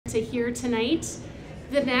to hear tonight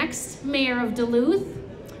the next mayor of Duluth,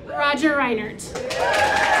 Roger Reinert.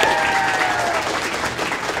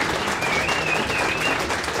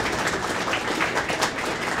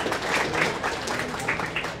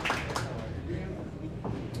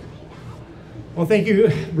 Well, thank you,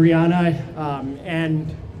 Brianna.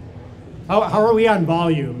 And how are we on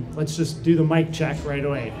volume? Let's just do the mic check right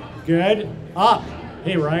away. Good? Up.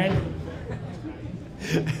 Hey, Ryan.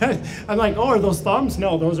 I'm like, oh, are those thumbs?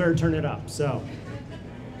 No, those are turn it up. So,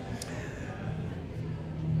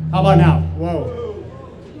 how about now? Whoa.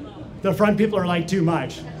 The front people are like too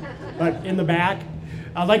much. But in the back,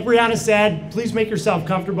 like Brianna said, please make yourself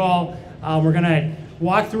comfortable. We're going to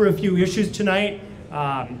walk through a few issues tonight.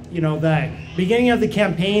 The beginning of the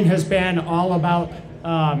campaign has been all about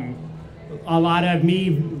a lot of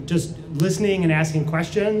me just listening and asking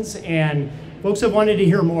questions, and folks have wanted to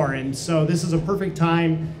hear more, and so this is a perfect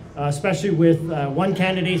time, especially with one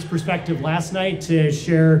candidate's perspective last night, to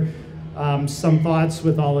share some thoughts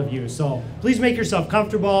with all of you. So please make yourself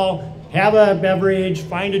comfortable, have a beverage,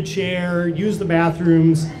 find a chair, use the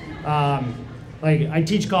bathrooms. Like I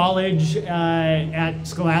teach college at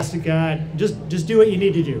Scholastica. Just do what you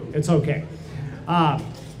need to do. It's okay.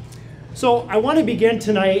 So I want to begin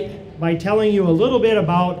tonight by telling you a little bit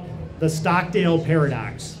about the Stockdale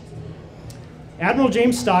paradox. Admiral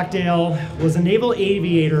James Stockdale was a naval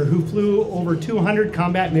aviator who flew over 200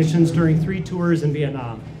 combat missions during 3 tours in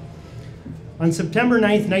Vietnam. On September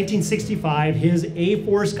 9th, 1965, his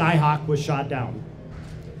A-4 Skyhawk was shot down.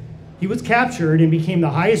 He was captured and became the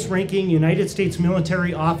highest-ranking United States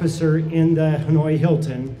military officer in the Hanoi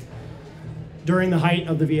Hilton during the height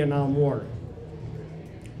of the Vietnam War.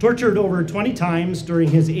 Tortured over 20 times during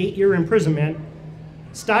his 8-year imprisonment,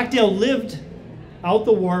 Stockdale lived out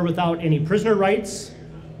the war without any prisoner rights,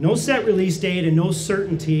 no set release date, and no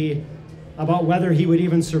certainty about whether he would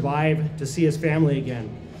even survive to see his family again.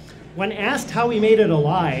 When asked how he made it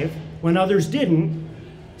alive when others didn't,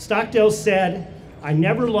 Stockdale said, "I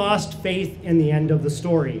never lost faith in the end of the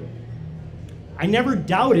story. I never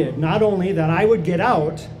doubted not only that I would get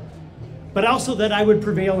out, but also that I would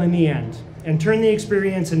prevail in the end and turn the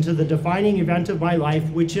experience into the defining event of my life,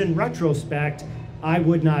 which in retrospect, I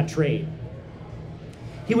would not trade."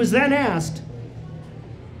 He was then asked,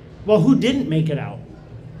 well, who didn't make it out?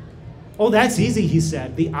 "Oh, that's easy," he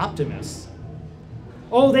said, "the optimists.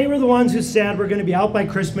 Oh, they were the ones who said we're going to be out by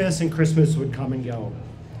Christmas and Christmas would come and go.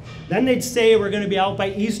 Then they'd say we're going to be out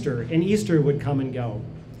by Easter, and Easter would come and go.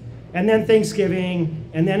 And then Thanksgiving,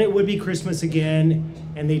 and then it would be Christmas again,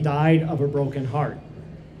 and they died of a broken heart."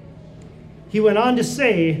 He went on to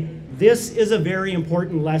say, "This is a very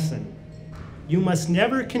important lesson. You must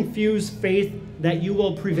never confuse faith that you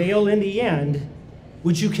will prevail in the end,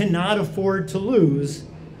 which you cannot afford to lose,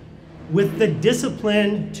 with the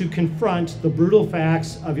discipline to confront the brutal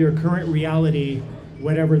facts of your current reality,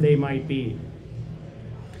 whatever they might be."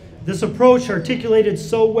 This approach, articulated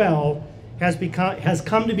so well, has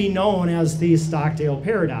come to be known as the Stockdale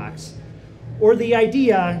paradox, or the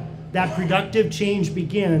idea that productive change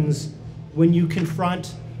begins when you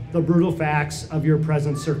confront the brutal facts of your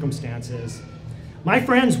present circumstances. My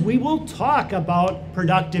friends, we will talk about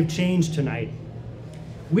productive change tonight.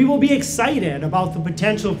 We will be excited about the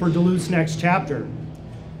potential for Duluth's next chapter,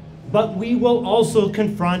 but we will also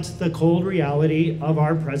confront the cold reality of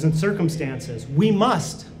our present circumstances. We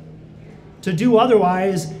must. To do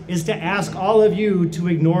otherwise is to ask all of you to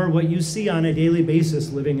ignore what you see on a daily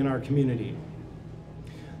basis living in our community.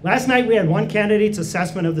 Last night we had one candidate's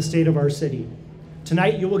assessment of the state of our city.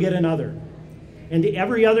 Tonight you will get another. And to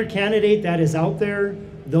every other candidate that is out there,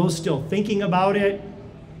 those still thinking about it,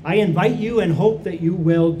 I invite you and hope that you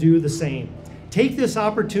will do the same. Take this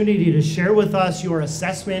opportunity to share with us your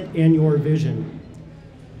assessment and your vision.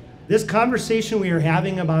 This conversation we are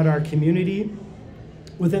having about our community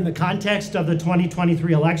within the context of the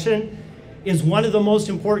 2023 election is one of the most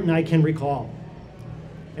important I can recall.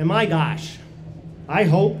 And my gosh, I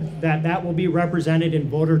hope that that will be represented in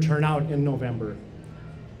voter turnout in November.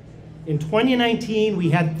 In 2019, we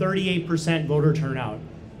had 38% voter turnout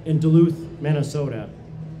in Duluth, Minnesota.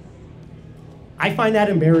 I find that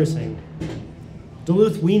embarrassing.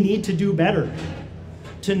 Duluth, we need to do better.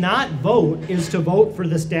 To not vote is to vote for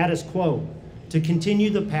the status quo, to continue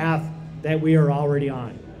the path that we are already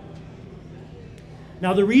on.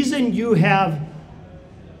 Now, the reason you have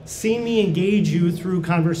seen me engage you through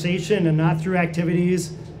conversation and not through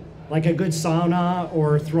activities like a good sauna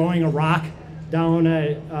or throwing a rock down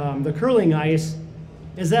the curling ice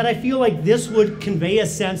is that I feel like this would convey a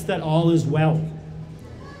sense that all is well,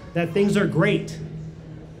 that things are great,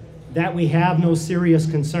 that we have no serious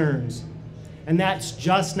concerns. And that's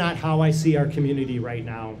just not how I see our community right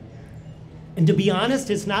now. And to be honest,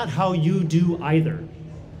 it's not how you do either.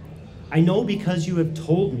 I know because you have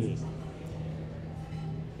told me.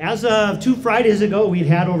 As of 2 Fridays ago, we'd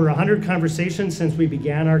had over 100 conversations since we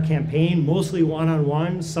began our campaign, mostly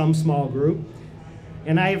one-on-one, some small group.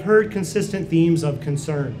 And I have heard consistent themes of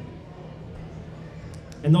concern.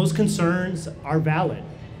 And those concerns are valid.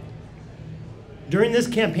 During this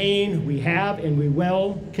campaign, we have and we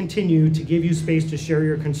will continue to give you space to share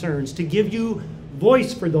your concerns, to give you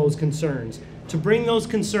voice for those concerns, to bring those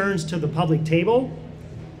concerns to the public table,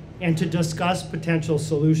 and to discuss potential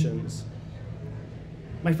solutions.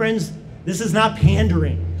 My friends, this is not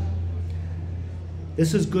pandering.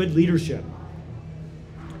 This is good leadership.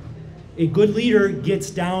 A good leader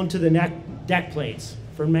gets down to the deck plates.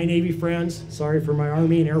 For my Navy friends, sorry for my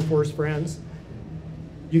Army and Air Force friends,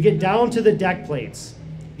 you get down to the deck plates.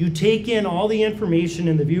 You take in all the information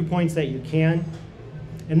and the viewpoints that you can,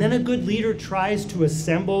 and then a good leader tries to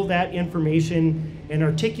assemble that information and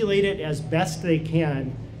articulate it as best they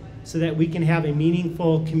can so that we can have a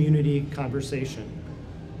meaningful community conversation.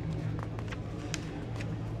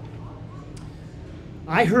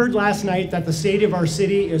 I heard last night that the state of our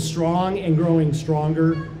city is strong and growing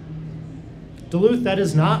stronger. Duluth, that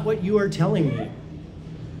is not what you are telling me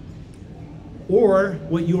or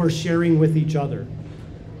what you are sharing with each other.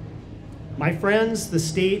 My friends, the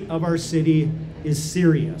state of our city is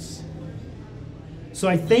serious. So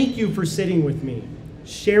I thank you for sitting with me,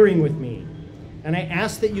 sharing with me, and I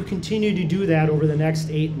ask that you continue to do that over the next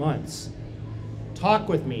 8 months. Talk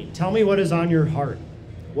with me. Tell me what is on your heart,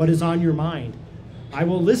 what is on your mind. I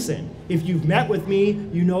will listen. If you've met with me,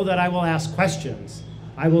 you know that I will ask questions.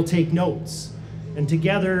 I will take notes, and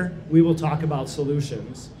together we will talk about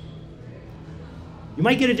solutions. You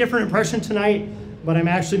might get a different impression tonight, but I'm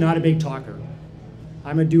actually not a big talker.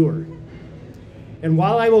 I'm a doer. And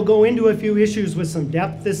while I will go into a few issues with some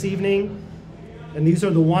depth this evening, and these are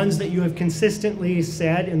the ones that you have consistently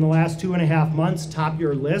said in the last 2.5 months top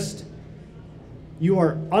your list, you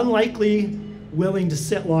are unlikely willing to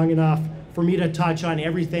sit long enough for me to touch on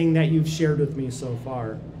everything that you've shared with me so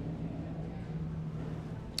far.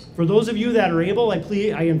 For those of you that are able, I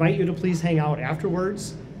invite you to please hang out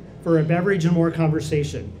afterwards for a beverage and more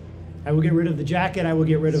conversation. I will get rid of the jacket, I will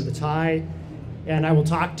get rid of the tie, and I will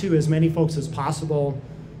talk to as many folks as possible.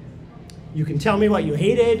 You can tell me what you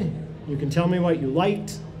hated, you can tell me what you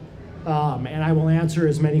liked, and I will answer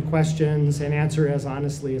as many questions and answer as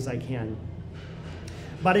honestly as I can.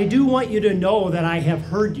 But I do want you to know that I have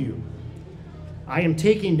heard you. I am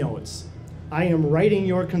taking notes. I am writing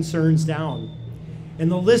your concerns down.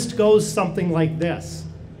 And the list goes something like this: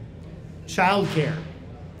 childcare,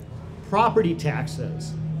 property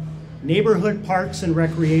taxes, neighborhood parks and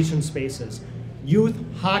recreation spaces, youth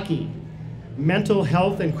hockey, mental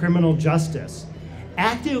health and criminal justice,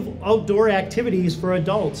 active outdoor activities for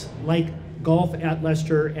adults like golf at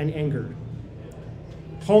Lester and Enger,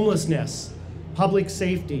 homelessness, public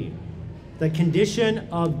safety, the condition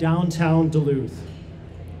of downtown Duluth,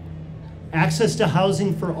 access to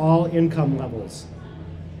housing for all income levels,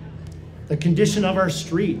 the condition of our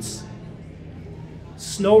streets,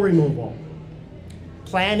 snow removal,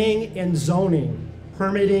 planning and zoning,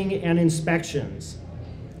 permitting and inspections,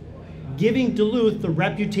 giving Duluth the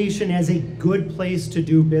reputation as a good place to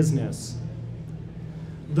do business,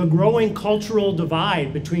 the growing cultural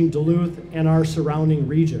divide between Duluth and our surrounding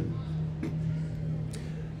region,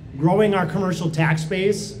 growing our commercial tax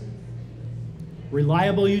base,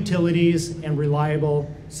 reliable utilities, and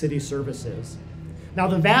reliable city services. Now,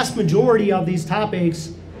 the vast majority of these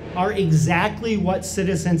topics are exactly what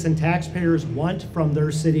citizens and taxpayers want from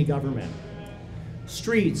their city government.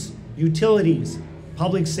 Streets, utilities,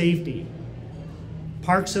 public safety,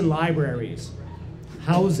 parks and libraries,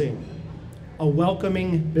 housing, a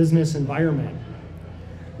welcoming business environment.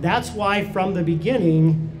 That's why from the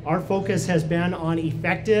beginning, our focus has been on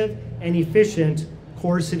effective and efficient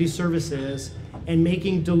core city services and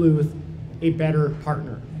making Duluth a better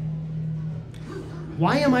partner.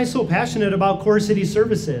 Why am I so passionate about core city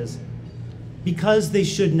services? Because they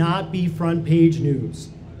should not be front page news.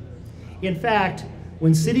 In fact,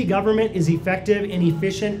 when city government is effective and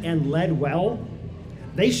efficient and led well,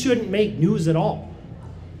 they shouldn't make news at all.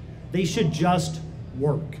 They should just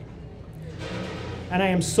work. And I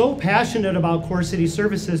am so passionate about core city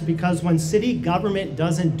services because when city government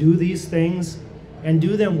doesn't do these things and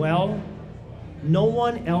do them well, no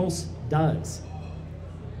one else does.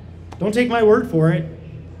 Don't take my word for it.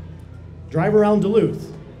 Drive around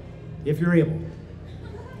Duluth, if you're able.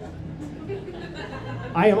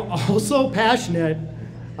 I am also passionate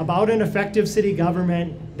about an effective city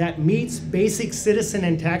government that meets basic citizen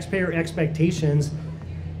and taxpayer expectations,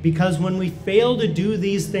 because when we fail to do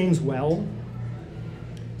these things well,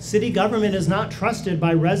 city government is not trusted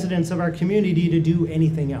by residents of our community to do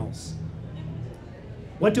anything else.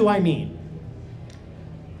 What do I mean?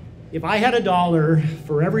 If I had $1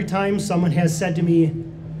 for every time someone has said to me,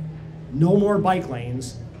 no more bike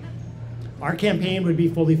lanes, our campaign would be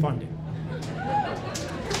fully funded.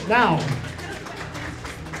 Now,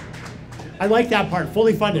 I like that part,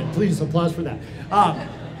 fully funded. Please, applause for that.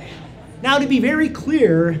 Now, to be very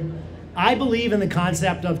clear, I believe in the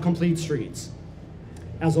concept of complete streets.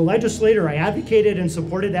 As a legislator, I advocated and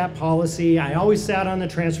supported that policy. I always sat on the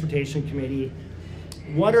transportation committee.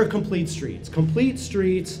 What are complete streets? Complete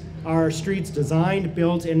streets are streets designed,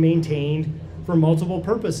 built, and maintained for multiple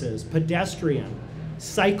purposes: pedestrian,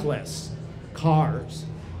 cyclists, cars.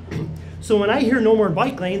 So when I hear no more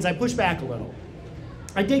bike lanes, I push back a little.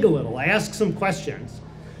 I dig a little, I ask some questions.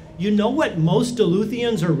 You know what most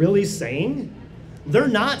Duluthians are really saying? They're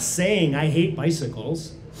not saying I hate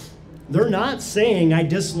bicycles. They're not saying I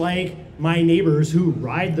dislike my neighbors who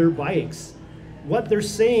ride their bikes. What they're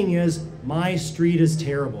saying is, my street is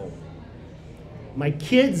terrible. My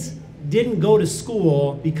kids didn't go to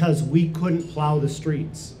school because we couldn't plow the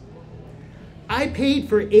streets. I paid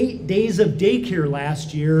for 8 days of daycare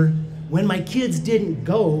last year when my kids didn't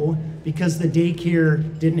go because the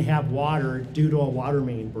daycare didn't have water due to a water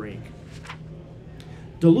main break.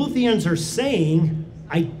 Duluthians are saying,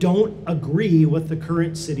 I don't agree with the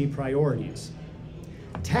current city priorities.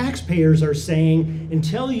 Taxpayers are saying,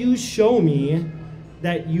 until you show me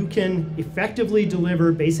that you can effectively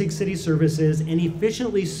deliver basic city services and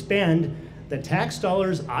efficiently spend the tax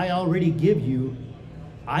dollars I already give you,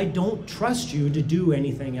 I don't trust you to do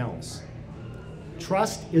anything else.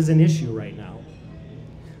 Trust is an issue right now.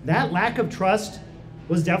 That lack of trust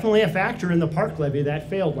was definitely a factor in the park levy that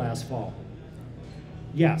failed last fall.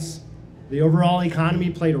 Yes, the overall economy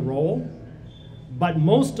played a role, but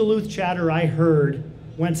most Duluth chatter I heard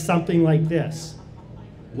went something like this: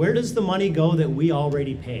 where does the money go that we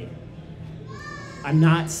already pay? I'm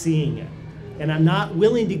not seeing it, and I'm not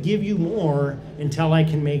willing to give you more until I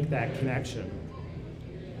can make that connection.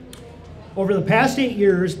 Over the past 8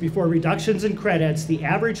 years, before reductions in credits, the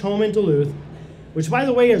average home in Duluth, which by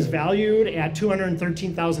the way is valued at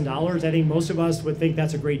 $213,000, I think most of us would think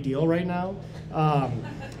that's a great deal right now.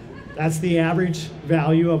 That's the average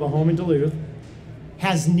value of a home in Duluth,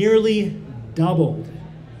 has nearly doubled.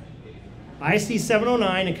 ISD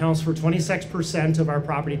 709 accounts for 26% of our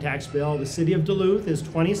property tax bill. The city of Duluth is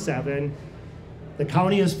 27%. The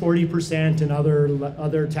county is 40%, and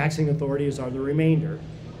other taxing authorities are the remainder.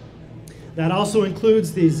 That also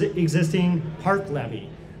includes the existing park levy,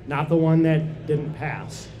 not the one that didn't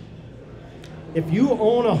pass. If you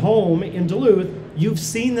own a home in Duluth, you've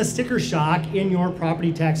seen the sticker shock in your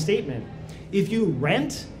property tax statement. If you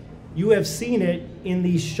rent, you have seen it in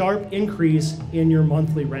the sharp increase in your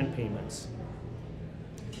monthly rent payments.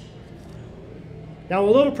 Now, a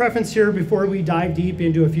little preference here before we dive deep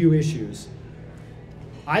into a few issues.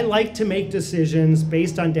 I like to make decisions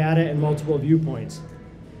based on data and multiple viewpoints.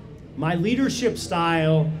 My leadership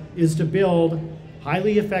style is to build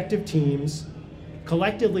highly effective teams,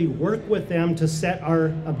 collectively work with them to set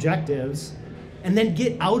our objectives, and then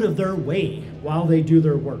get out of their way while they do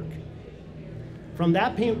their work. From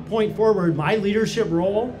that point forward, my leadership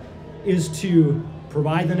role is to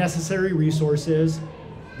provide the necessary resources,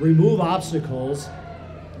 remove obstacles,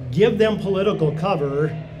 give them political cover,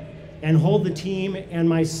 and hold the team and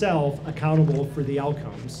myself accountable for the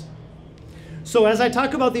outcomes. So as I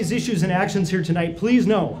talk about these issues and actions here tonight, please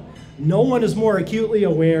know, no one is more acutely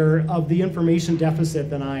aware of the information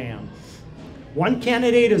deficit than I am. One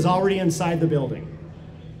candidate is already inside the building.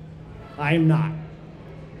 I am not.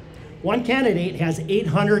 One candidate has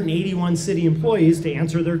 881 city employees to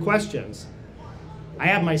answer their questions. I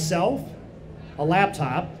have myself, a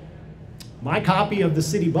laptop, my copy of the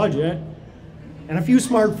city budget, and a few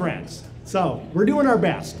smart friends. So we're doing our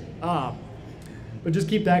best, but just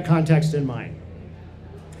keep that context in mind.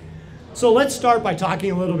 So let's start by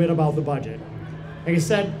talking a little bit about the budget. Like I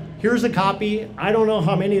said, here's a copy. I don't know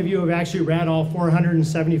how many of you have actually read all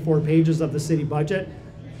 474 pages of the city budget,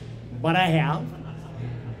 but I have.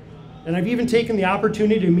 And I've even taken the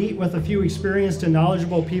opportunity to meet with a few experienced and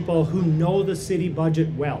knowledgeable people who know the city budget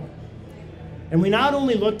well. And we not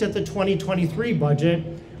only looked at the 2023 budget,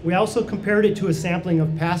 we also compared it to a sampling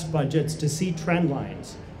of past budgets to see trend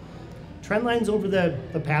lines. Trend lines over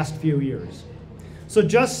the past few years. So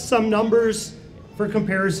just some numbers for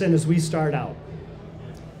comparison as we start out.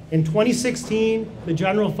 In 2016, the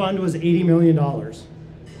general fund was $80 million.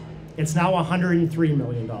 It's now $103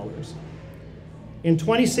 million. In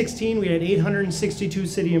 2016, we had 862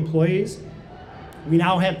 city employees. We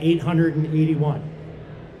now have 881.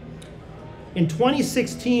 In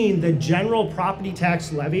 2016, the general property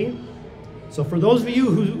tax levy, so for those of you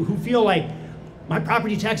who feel like my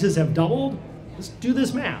property taxes have doubled, just do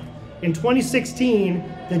this math. In 2016,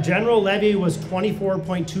 the general levy was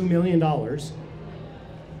 $24.2 million.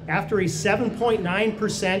 After a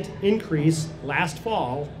 7.9% increase last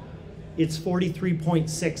fall, it's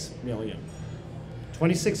 $43.6 million.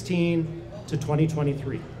 2016 to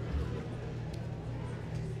 2023.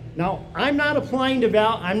 Now, I'm not applying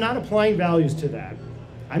values to that.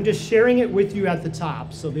 I'm just sharing it with you at the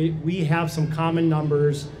top so that we have some common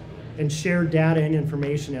numbers and share data and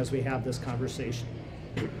information as we have this conversation.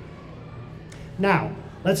 Now,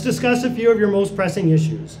 let's discuss a few of your most pressing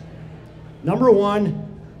issues. Number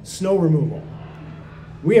one, snow removal.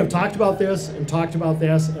 We have talked about this, and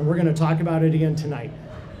we're going to talk about it again tonight.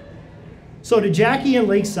 So to Jackie in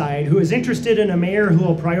Lakeside, who is interested in a mayor who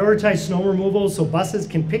will prioritize snow removal so buses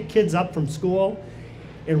can pick kids up from school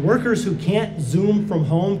and workers who can't Zoom from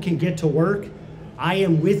home can get to work, I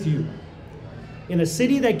am with you. In a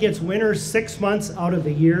city that gets winter 6 months out of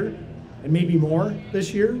the year, and maybe more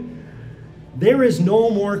this year, there is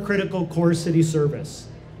no more critical core city service.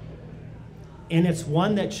 And it's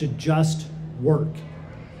one that should just work.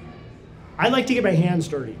 I like to get my hands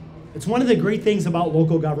dirty. It's one of the great things about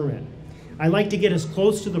local government. I like to get as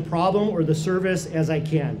close to the problem or the service as I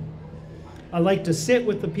can. I like to sit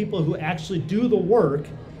with the people who actually do the work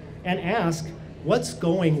and ask, what's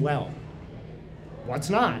going well? What's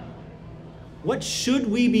not? What should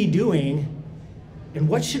we be doing? And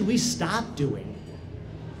what should we stop doing?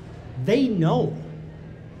 They know.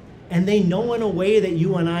 And they know in a way that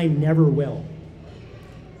you and I never will.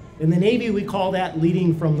 In the Navy, we call that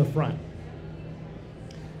leading from the front.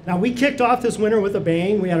 Now, we kicked off this winter with a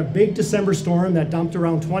bang. We had a big December storm that dumped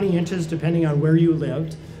around 20 inches, depending on where you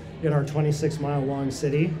lived in our 26-mile-long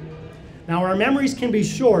city. Now, our memories can be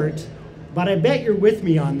short, but I bet you're with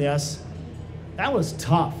me on this. That was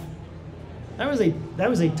tough. That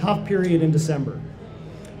was a tough period in December.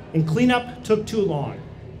 And cleanup took too long.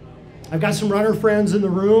 I've got some runner friends in the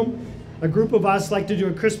room. A group of us like to do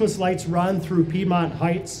a Christmas lights run through Piedmont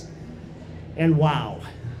Heights. And wow.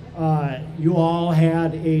 You all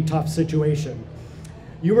had a tough situation.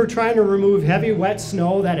 You were trying to remove heavy, wet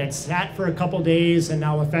snow that had sat for a couple days and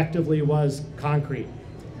now effectively was concrete.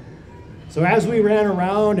 So as we ran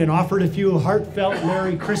around and offered a few heartfelt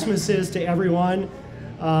Merry Christmases to everyone,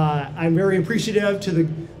 I'm very appreciative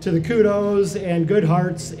to the kudos and good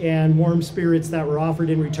hearts and warm spirits that were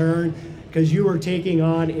offered in return, because you were taking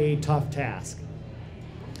on a tough task.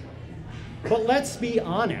 But let's be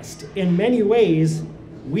honest, in many ways,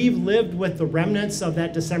 we've lived with the remnants of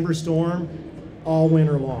that December storm all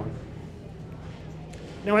winter long.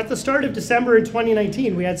 Now, at the start of December in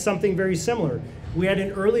 2019, we had something very similar. We had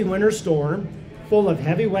an early winter storm full of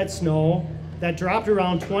heavy, wet snow that dropped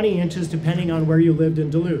around 20 inches depending on where you lived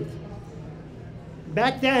in Duluth.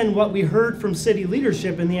 Back then, what we heard from city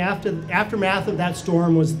leadership in the aftermath of that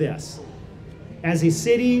storm was this: as a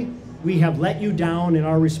city, we have let you down in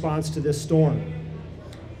our response to this storm.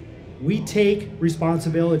 We take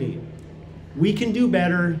responsibility. We can do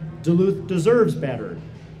better. Duluth deserves better.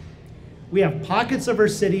 We have pockets of our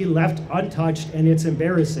city left untouched, and it's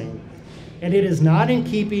embarrassing. And it is not in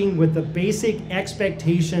keeping with the basic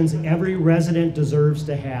expectations every resident deserves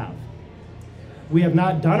to have. We have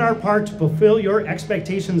not done our part to fulfill your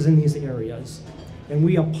expectations in these areas, and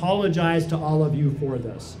we apologize to all of you for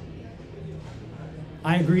this.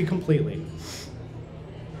 I agree completely.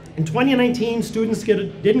 In 2019, students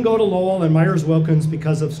didn't go to Lowell and Myers-Wilkins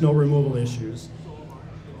because of snow removal issues.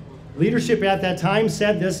 Leadership at that time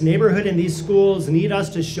said this neighborhood and these schools need us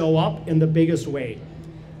to show up in the biggest way,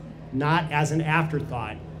 not as an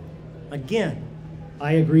afterthought. Again,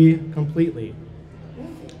 I agree completely.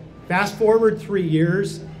 Fast forward 3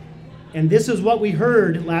 years, and this is what we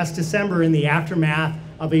heard last December in the aftermath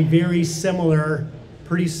of a very similar,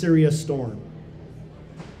 pretty serious storm.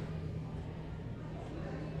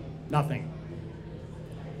 Nothing.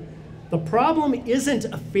 The problem isn't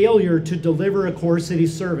a failure to deliver a core city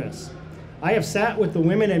service. I have sat with the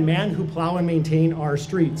women and men who plow and maintain our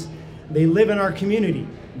streets. They live in our community.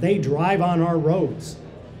 They drive on our roads.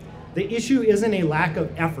 The issue isn't a lack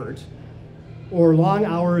of effort or long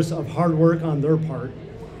hours of hard work on their part.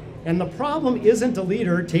 And the problem isn't a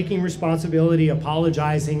leader taking responsibility,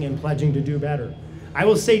 apologizing, and pledging to do better. I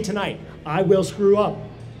will say tonight, I will screw up.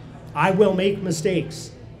 I will make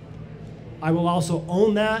mistakes. I will also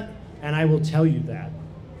own that, and I will tell you that.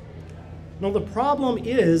 No, the problem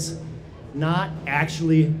is not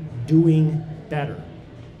actually doing better.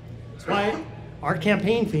 That's why our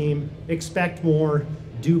campaign theme, expect more,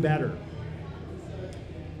 do better.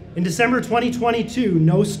 In December 2022,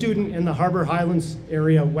 no student in the Harbor Highlands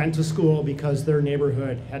area went to school because their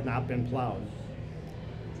neighborhood had not been plowed.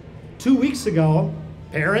 2 weeks ago,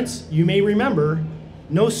 parents, you may remember,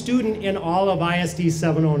 no student in all of ISD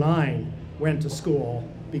 709 went to school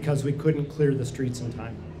because we couldn't clear the streets in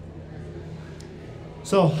time.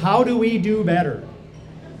 So how do we do better?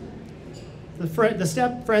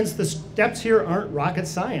 The steps here aren't rocket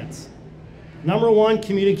science. Number one,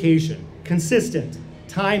 communication, consistent,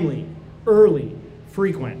 timely, early,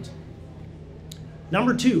 frequent.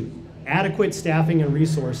 Number two, adequate staffing and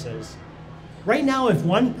resources. Right now, if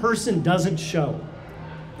one person doesn't show,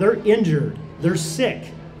 they're injured, they're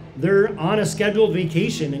sick, they're on a scheduled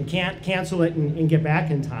vacation and can't cancel it and get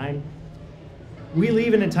back in time, we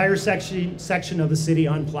leave an entire section of the city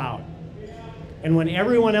unplowed. And when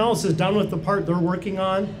everyone else is done with the part they're working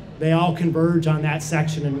on, they all converge on that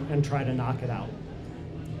section and try to knock it out.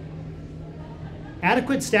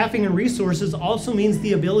 Adequate staffing and resources also means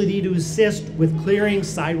the ability to assist with clearing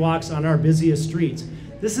sidewalks on our busiest streets.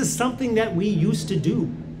 This is something that we used to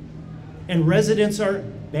do, and residents are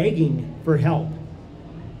begging for help.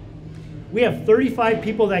 We have 35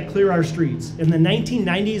 people that clear our streets. In the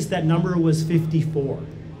 1990s, that number was 54.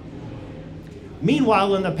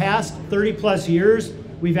 Meanwhile, in the past 30 plus years,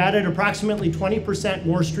 we've added approximately 20%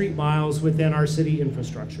 more street miles within our city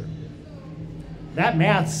infrastructure. That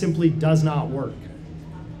math simply does not work,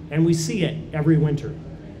 and we see it every winter.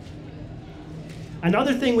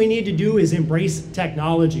 Another thing we need to do is embrace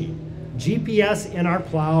technology. GPS in our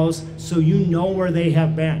plows so you know where they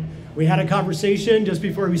have been. We had a conversation just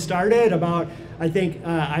before we started about, I think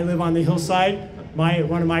I live on the hillside.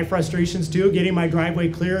 One of my frustrations too, getting my driveway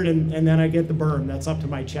cleared and then I get the berm that's up to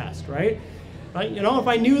my chest, right? You know, if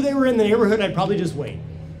I knew they were in the neighborhood, I'd probably just wait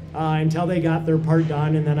until they got their part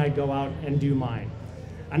done, and then I'd go out and do mine.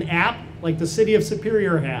 An app like the city of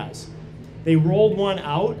Superior has. They rolled one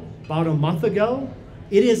out about a month ago.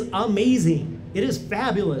 It is amazing. It is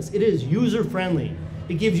fabulous. It is user-friendly.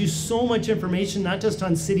 It gives you so much information, not just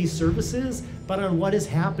on city services, but on what is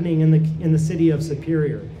happening in the city of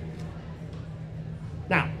Superior.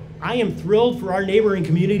 Now, I am thrilled for our neighboring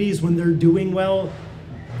communities when they're doing well.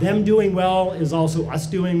 Them doing well is also us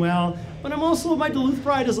doing well. But I'm also, my Duluth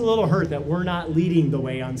pride is a little hurt that we're not leading the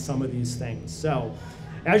way on some of these things. So,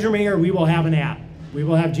 as your mayor, we will have an app. We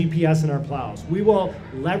will have GPS in our plows. We will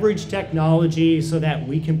leverage technology so that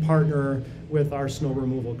we can partner with our snow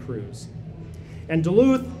removal crews. And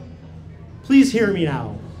Duluth, please hear me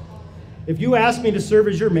now. If you ask me to serve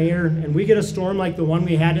as your mayor and we get a storm like the one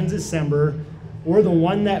we had in December, or the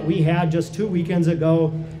one that we had just 2 weekends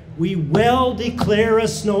ago, we will declare a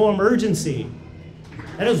snow emergency.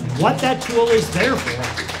 That is what that tool is there for.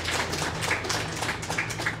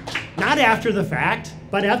 Not after the fact,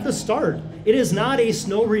 but at the start. It is not a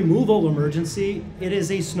snow removal emergency, it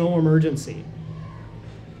is a snow emergency.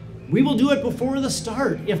 We will do it before the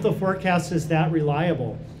start if the forecast is that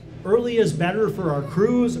reliable. Early is better for our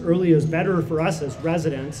crews, early is better for us as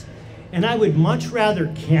residents, and I would much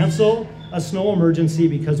rather cancel a snow emergency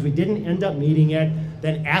because we didn't end up needing it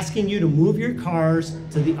than asking you to move your cars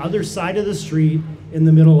to the other side of the street in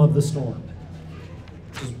the middle of the storm,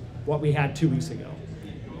 which is what we had 2 weeks ago.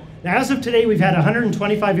 Now, as of today, we've had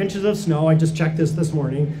 125 inches of snow. I just checked this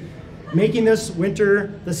morning, making this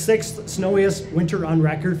winter the 6th snowiest winter on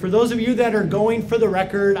record. For those of you that are going for the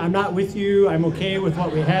record, I'm not with you. I'm okay with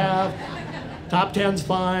what we have. Top 10's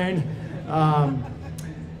fine.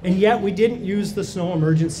 And yet we didn't use the snow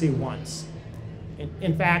emergency once.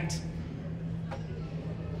 In fact,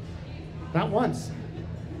 not once.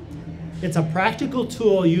 It's a practical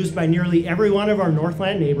tool used by nearly every one of our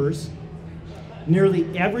Northland neighbors,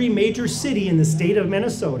 nearly every major city in the state of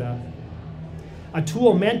Minnesota, a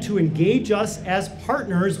tool meant to engage us as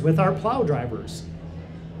partners with our plow drivers.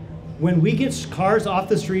 When we get cars off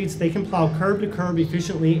the streets, they can plow curb to curb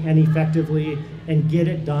efficiently and effectively and get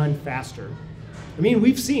it done faster. I mean,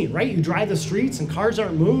 we've seen, right? You drive the streets and cars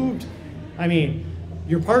aren't moved. I mean,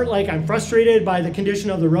 you're part like, I'm frustrated by the condition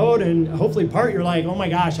of the road, and hopefully part you're like, oh my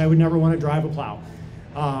gosh, I would never want to drive a plow.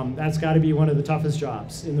 That's got to be one of the toughest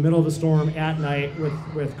jobs, in the middle of a storm at night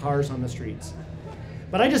with cars on the streets.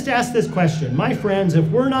 But I just asked this question. My friends, if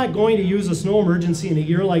we're not going to use a snow emergency in a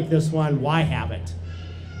year like this one, why have it?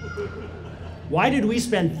 Why did we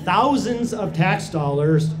spend thousands of tax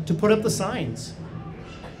dollars to put up the signs?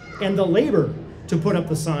 And the labor to put up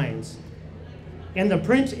the signs? And the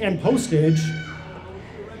print and postage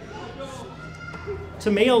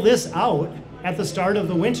to mail this out at the start of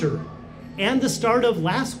the winter? and the start of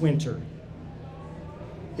last winter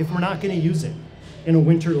if we're not going to use it in a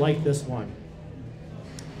winter like this one.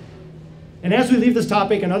 And as we leave this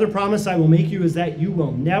topic, another promise I will make you is that you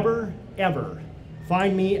will never, ever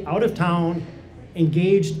find me out of town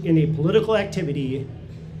engaged in a political activity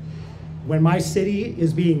when my city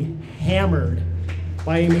is being hammered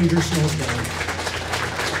by a major snowstorm.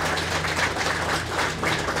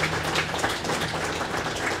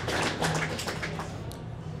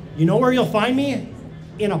 You know where you'll find me?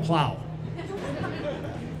 In a plow.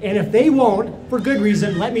 And if they won't, for good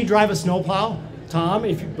reason, let me drive a snowplow, Tom,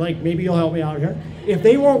 if you, maybe you'll help me out here. If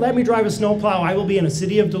they won't let me drive a snowplow, I will be in a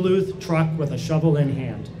City of Duluth truck with a shovel in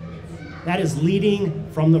hand. That is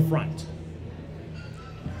leading from the front.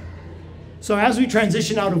 So as we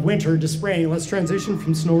transition out of winter to spring, let's transition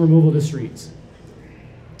from snow removal to streets.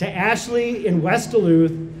 To Ashley in West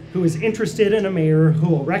Duluth, who is interested in a mayor who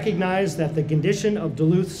will recognize that the condition of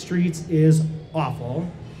Duluth streets is awful.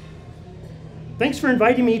 Thanks for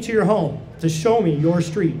inviting me to your home to show me your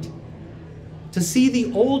street, to see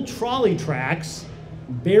the old trolley tracks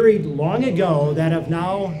buried long ago that have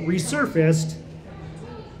now resurfaced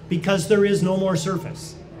because there is no more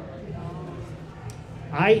surface.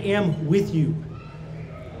 I am with you.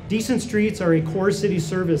 Decent streets are a core city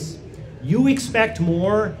service. You expect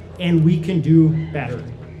more, and we can do better.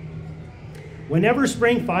 Whenever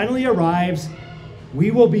spring finally arrives, we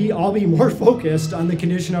will all be more focused on the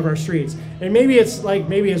condition of our streets. And maybe it's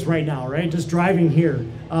right now, right? Just driving here.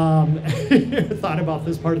 Thought about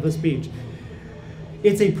this part of the speech.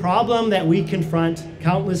 It's a problem that we confront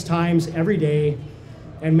countless times every day,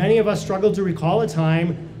 and many of us struggle to recall a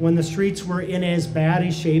time when the streets were in as bad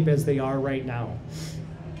a shape as they are right now.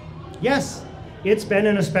 Yes, it's been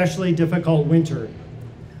an especially difficult winter,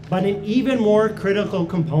 but an even more critical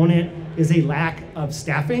component is a lack of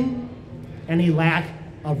staffing and a lack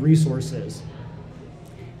of resources.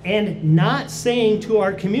 And not saying to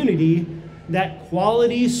our community that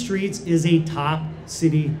quality streets is a top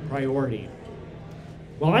city priority.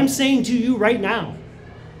 Well, I'm saying to you right now,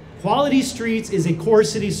 quality streets is a core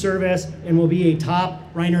city service and will be a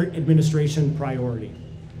top Reinert administration priority.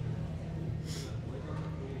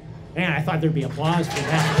 Man, I thought there'd be applause for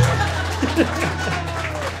that.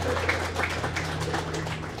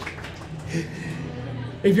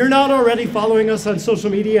 If you're not already following us on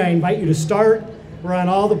social media, I invite you to start. We're on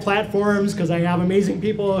all the platforms because I have amazing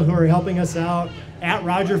people who are helping us out.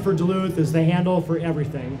 @Roger for Duluth is the handle for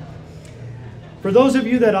everything. For those of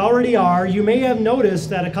you that already are, you may have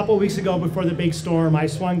noticed that a couple weeks ago before the big storm, I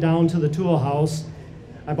swung down to the tool house.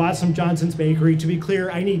 I bought some Johnson's Bakery. To be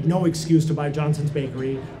clear, I need no excuse to buy Johnson's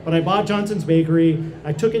Bakery, but I bought Johnson's Bakery.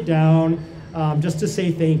 I took it down just to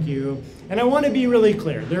say thank you. And I want to be really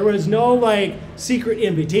clear. There was no secret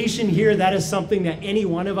invitation here. That is something that any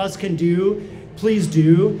one of us can do. Please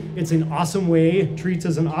do. It's an awesome way. Treats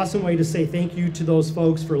is an awesome way to say thank you to those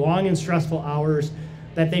folks for long and stressful hours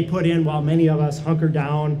that they put in while many of us hunker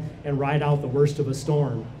down and ride out the worst of a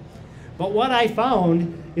storm. But what I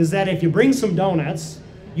found is that if you bring some donuts,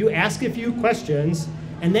 you ask a few questions,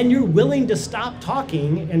 and then you're willing to stop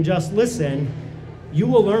talking and just listen, you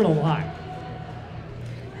will learn a lot.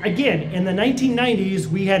 Again, in the 1990s,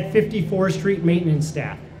 we had 54 street maintenance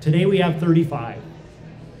staff. Today we have 35.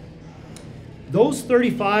 Those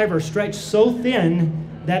 35 are stretched so thin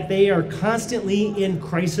that they are constantly in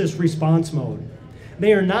crisis response mode.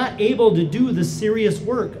 They are not able to do the serious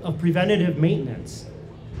work of preventative maintenance.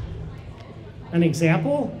 An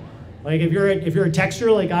example, if you're a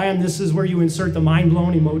texter like I am, this is where you insert the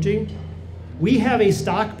mind-blown emoji. We have a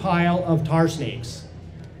stockpile of tar snakes.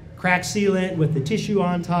 Crack sealant with the tissue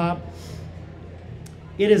on top.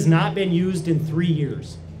 It has not been used in 3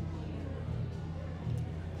 years.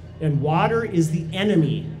 And water is the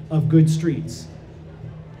enemy of good streets.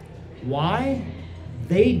 Why?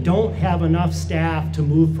 They don't have enough staff to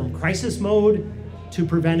move from crisis mode to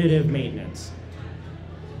preventative maintenance.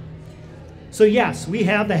 So yes, we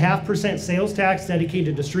have the 0.5% sales tax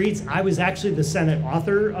dedicated to streets. I was actually the Senate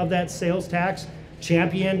author of that sales tax,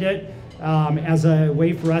 championed it as a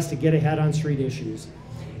way for us to get ahead on street issues.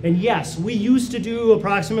 And yes, we used to do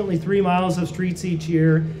approximately 3 miles of streets each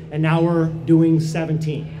year, and now we're doing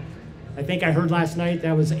 17. I think I heard last night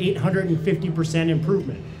that was 850%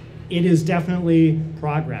 improvement. It is definitely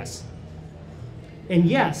progress. And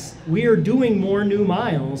yes, we are doing more new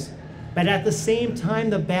miles, but at the same time,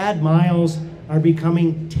 the bad miles are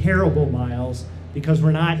becoming terrible miles because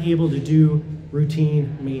we're not able to do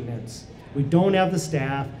routine maintenance. We don't have the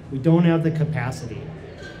staff, we don't have the capacity.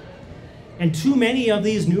 And too many of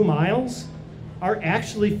these new miles are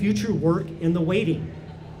actually future work in the waiting.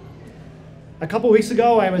 A couple weeks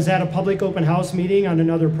ago, I was at a public open house meeting on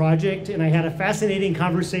another project, and I had a fascinating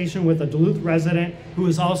conversation with a Duluth resident who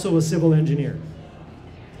is also a civil engineer.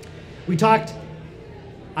 We talked,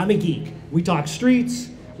 I'm a geek. We talked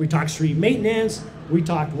streets, we talked street maintenance, we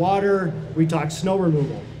talked water, we talked snow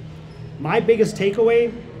removal. My biggest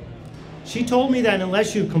takeaway, she told me that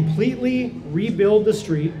unless you completely rebuild the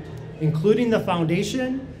street, including the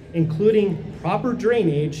foundation, including proper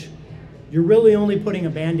drainage, you're really only putting a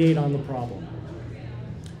Band-Aid on the problem.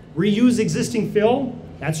 Reuse existing fill,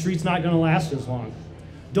 that street's not gonna last as long.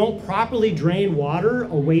 Don't properly drain water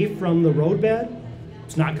away from the roadbed,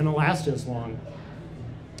 it's not gonna last as long.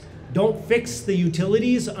 Don't fix the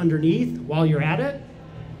utilities underneath while you're at it,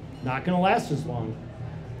 not gonna last as long.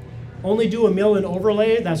 Only do a mill and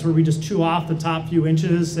overlay, that's where we just chew off the top few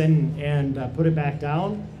inches and put it back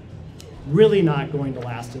down. Really not going to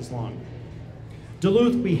last as long.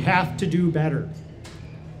 Duluth, we have to do better.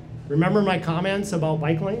 Remember my comments about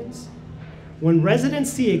bike lanes? When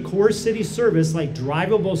residents see a core city service like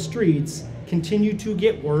drivable streets continue to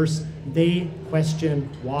get worse, they question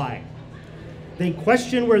why. They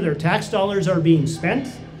question where their tax dollars are being spent,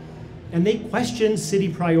 and they question city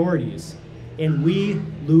priorities, and we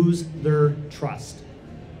lose their trust.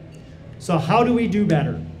 So how do we do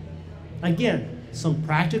better? Again, some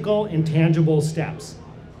practical and tangible steps.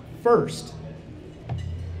 First,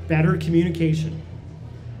 better communication.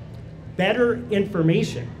 Better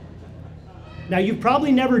information. Now, you've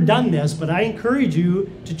probably never done this, but I encourage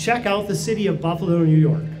you to check out the city of Buffalo, New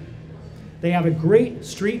York. They have a great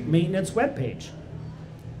street maintenance webpage.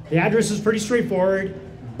 The address is pretty straightforward,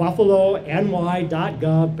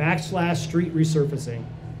 buffalony.gov/street resurfacing.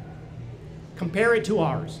 Compare it to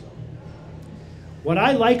ours. What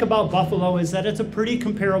I like about Buffalo is that it's a pretty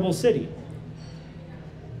comparable city.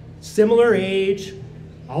 Similar age,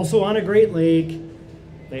 also on a Great Lake.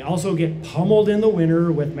 They also get pummeled in the winter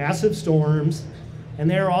with massive storms, and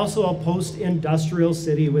they are also a post-industrial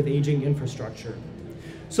city with aging infrastructure.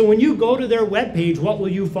 So when you go to their webpage, what will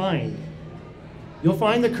you find? You'll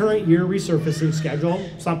find the current year resurfacing schedule,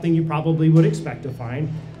 something you probably would expect to find,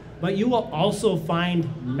 but you will also find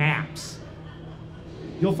maps.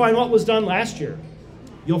 You'll find what was done last year.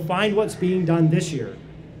 You'll find what's being done this year.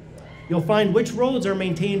 You'll find which roads are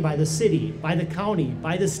maintained by the city, by the county,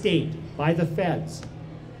 by the state, by the feds.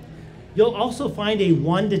 You'll also find a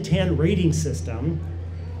 1 to 10 rating system,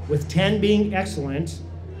 with 10 being excellent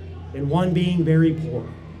and 1 being very poor.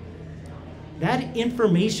 That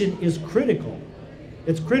information is critical.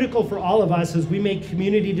 It's critical for all of us as we make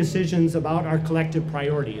community decisions about our collective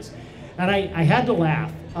priorities. And I had to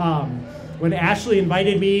laugh. When Ashley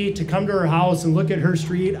invited me to come to her house and look at her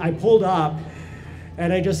street, I pulled up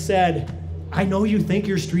and I just said, I know you think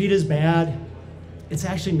your street is bad. It's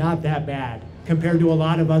actually not that bad compared to a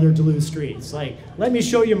lot of other Duluth streets. Like, let me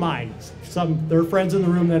show you mine. There are friends in the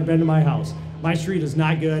room that have been to my house. My street is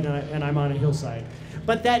not good, and I'm on a hillside.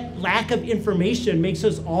 But that lack of information makes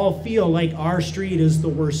us all feel like our street is the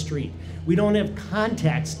worst street. We don't have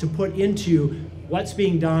context to put into what's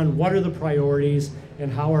being done, what are the priorities,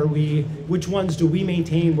 and which ones do we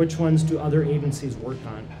maintain, which ones do other agencies work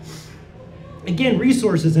on. Again,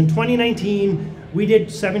 resources. In 2019, we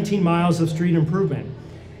did 17 miles of street improvement.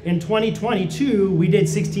 In 2022, we did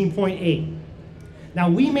 16.8. Now,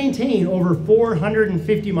 we maintain over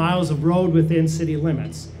 450 miles of road within city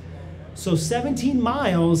limits. So 17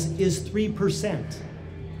 miles is 3%.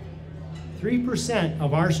 3%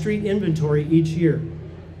 of our street inventory each year.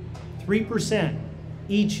 3%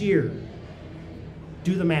 each year.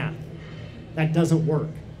 Do the math. That doesn't work.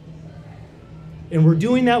 And we're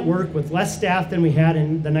doing that work with less staff than we had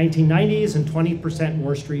in the 1990s and 20%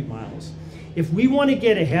 more street miles. If we want to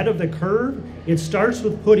get ahead of the curve, it starts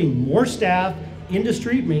with putting more staff into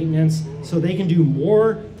street maintenance so they can do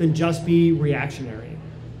more than just be reactionary.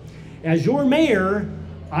 As your mayor,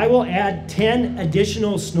 I will add 10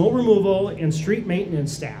 additional snow removal and street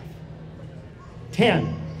maintenance staff.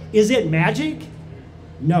 10. Is it magic?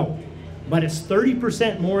 No, but it's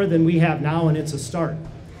 30% more than we have now, and it's a start.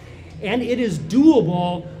 And it is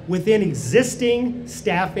doable within existing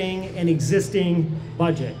staffing and existing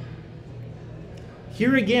budget.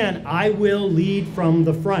 Here again, I will lead from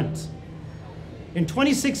the front. In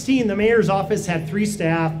 2016, the mayor's office had 3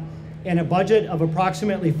 staff and a budget of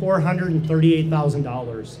approximately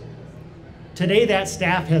 $438,000. Today, that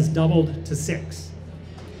staff has doubled to 6.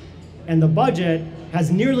 And the budget has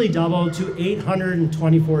nearly doubled to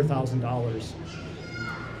 $824,000.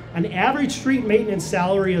 An average street maintenance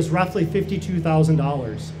salary is roughly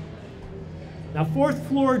 $52,000. Now, 4th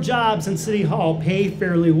floor jobs in City Hall pay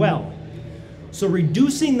fairly well. So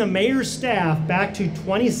reducing the mayor's staff back to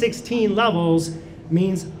 2016 levels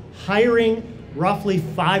means hiring roughly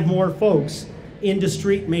 5 more folks into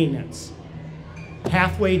street maintenance.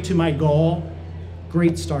 Halfway to my goal,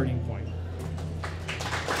 great starting point.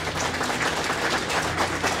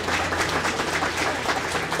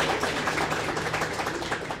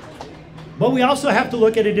 But we also have to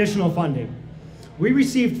look at additional funding. We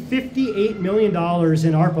received $58 million in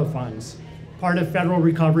ARPA funds, part of federal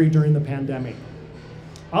recovery during the pandemic.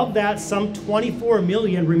 Of that, some $24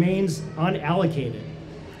 million remains unallocated.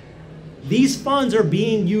 These funds are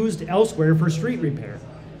being used elsewhere for street repair.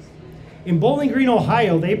 In Bowling Green,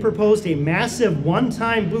 Ohio, they proposed a massive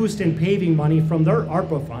one-time boost in paving money from their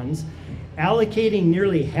ARPA funds, allocating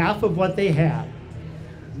nearly half of what they had.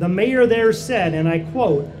 The mayor there said, and I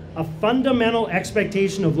quote, "A fundamental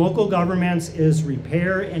expectation of local governments is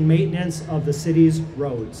repair and maintenance of the city's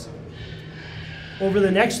roads." Over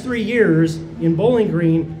the next 3 years in Bowling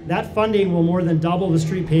Green, that funding will more than double the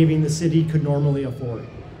street paving the city could normally afford.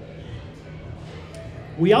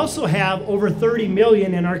 We also have over $30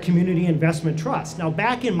 million in our community investment trust. Now,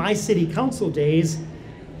 back in my city council days,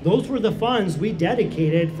 those were the funds we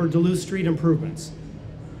dedicated for Duluth street improvements.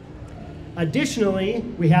 Additionally,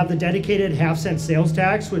 we have the dedicated half-cent sales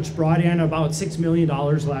tax, which brought in about $6 million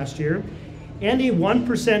last year, and a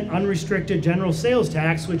 1% unrestricted general sales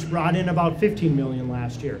tax, which brought in about $15 million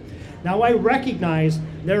last year. Now, I recognize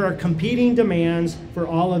there are competing demands for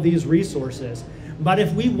all of these resources, but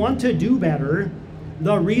if we want to do better,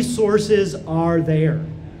 the resources are there.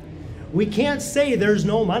 We can't say there's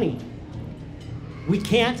no money. We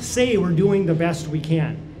can't say we're doing the best we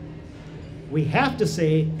can. We have to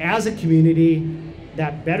say, as a community,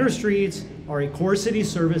 that better streets are a core city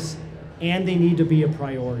service and they need to be a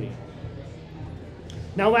priority.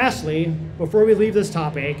 Now, lastly, before we leave this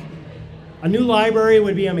topic, a new library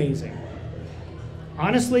would be amazing.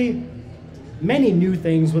 Honestly, many new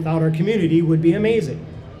things without our community would be amazing.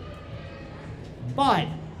 But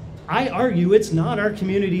I argue it's not our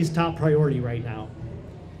community's top priority right now.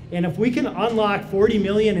 And if we can unlock $40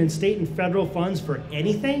 million in state and federal funds for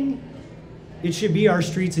anything, it should be our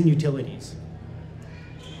streets and utilities.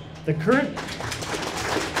 The current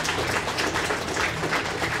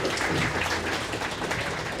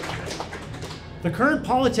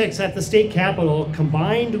politics at the state capitol,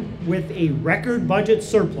 combined with a record budget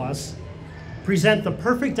surplus, present the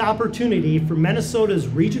perfect opportunity for Minnesota's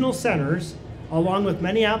regional centers, along with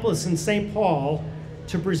Minneapolis and St. Paul,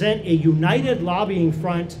 to present a united lobbying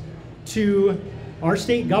front to our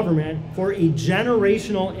state government for a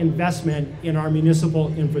generational investment in our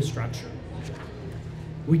municipal infrastructure.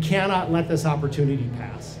 We cannot let this opportunity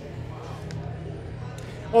pass.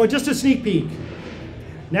 Oh, just a sneak peek.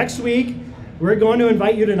 Next week, we're going to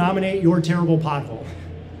invite you to nominate your terrible pothole.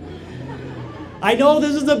 I know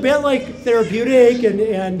this is a bit like therapeutic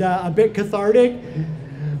and a bit cathartic,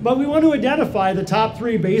 but we want to identify the top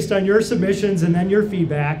 3 based on your submissions and then your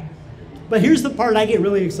feedback. But here's the part I get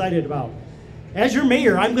really excited about. As your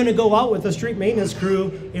mayor, I'm going to go out with the street maintenance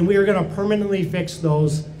crew and we are going to permanently fix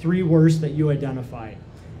those 3 worst that you identified.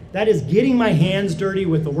 That is getting my hands dirty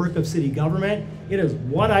with the work of city government. It is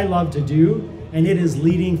what I love to do, and it is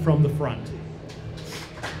leading from the front.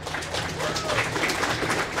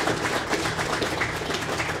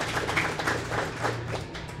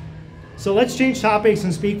 So let's change topics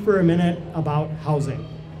and speak for a minute about housing.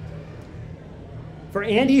 For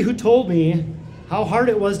Andy, who told me how hard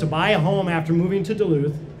it was to buy a home after moving to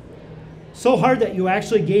Duluth, so hard that you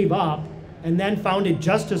actually gave up and then found it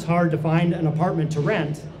just as hard to find an apartment to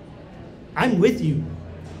rent, I'm with you.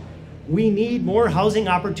 We need more housing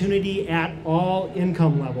opportunity at all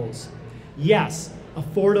income levels. Yes,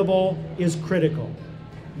 affordable is critical.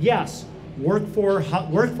 Yes,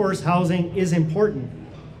 workforce housing is important.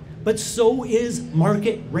 But so is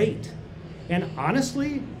market rate. And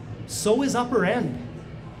honestly, so is upper end.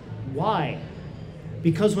 Why?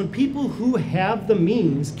 Because when people who have the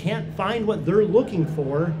means can't find what they're looking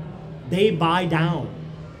for, they buy down.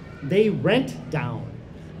 They rent down.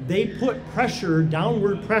 They put pressure,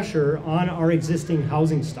 downward pressure on our existing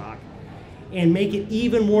housing stock and make it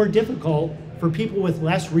even more difficult for people with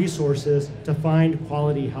less resources to find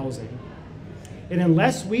quality housing. And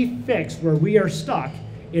unless we fix where we are stuck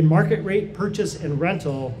in market rate purchase and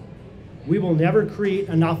rental, we will never create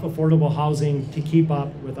enough affordable housing to keep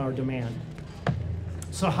up with our demand.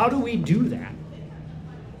 So how do we do that?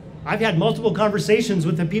 I've had multiple conversations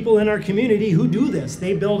with the people in our community who do this.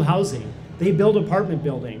 They build housing. They build apartment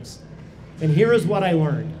buildings. And here is what I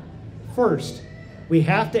learned. First, we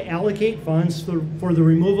have to allocate funds for the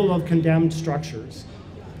removal of condemned structures.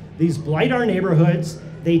 These blight our neighborhoods,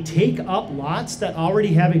 they take up lots that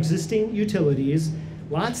already have existing utilities,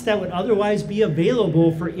 lots that would otherwise be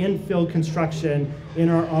available for infill construction in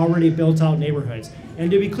our already built out neighborhoods.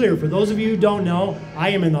 And to be clear, for those of you who don't know, I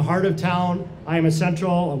am in the heart of town. I am a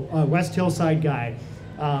central West Hillside guy.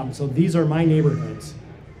 So these are my neighborhoods.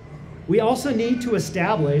 We also need to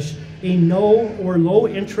establish a no or low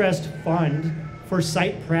interest fund for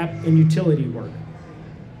site prep and utility work.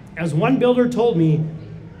 As one builder told me,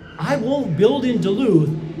 I won't build in Duluth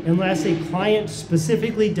unless a client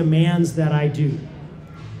specifically demands that I do.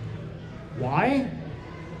 Why?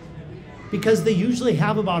 Because they usually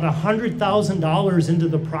have about $100,000 into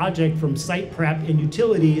the project from site prep and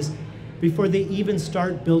utilities before they even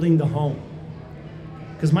start building the home.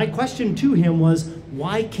 Because my question to him was,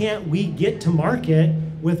 why can't we get to market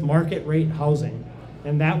with market rate housing?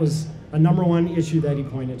 And that was a #1 issue that he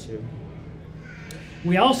pointed to.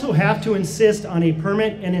 We also have to insist on a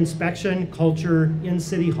permit and inspection culture in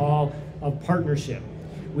City Hall of partnership.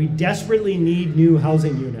 We desperately need new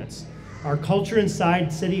housing units. Our culture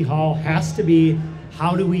inside City Hall has to be,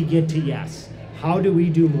 how do we get to yes? How do we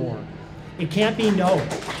do more? It can't be no.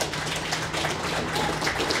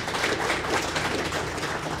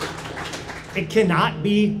 It cannot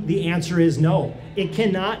be the answer is no. It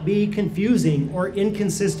cannot be confusing or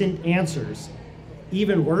inconsistent answers.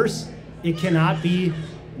 Even worse, it cannot be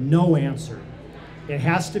no answer. It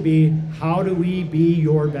has to be, how do we be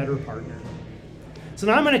your better partner? So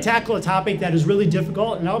now I'm going to tackle a topic that is really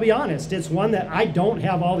difficult, and I'll be honest, it's one that I don't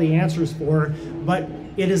have all the answers for, but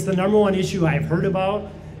it is the #1 issue I've heard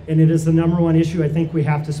about, and it is the #1 issue I think we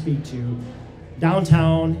have to speak to: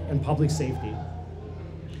 downtown and public safety.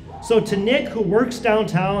 So to Nick, who works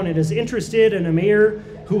downtown and is interested in a mayor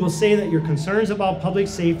who will say that your concerns about public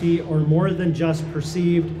safety are more than just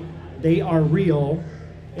perceived, they are real,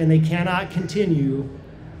 and they cannot continue,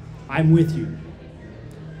 I'm with you.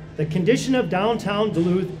 The condition of downtown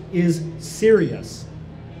Duluth is serious,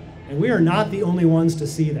 and we are not the only ones to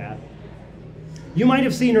see that. You might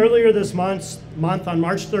have seen earlier this month on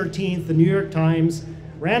March 13th, the New York Times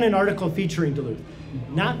ran an article featuring Duluth,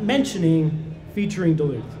 not mentioning featuring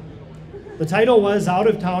Duluth. The title was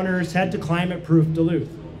 "Out-of-Towners Head to Climate-Proof Duluth."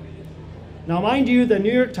 Now mind you, the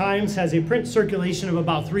New York Times has a print circulation of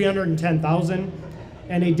about 310,000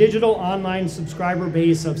 and a digital online subscriber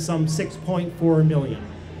base of some 6.4 million.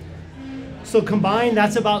 So combined,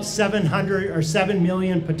 that's about 700 or 7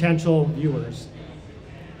 million potential viewers.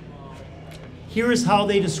 Here is how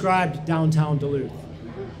they described downtown Duluth.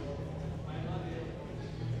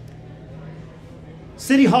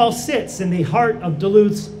 City Hall sits in the heart of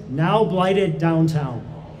Duluth's now blighted downtown,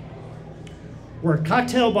 where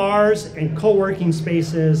cocktail bars and co-working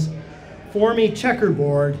spaces form a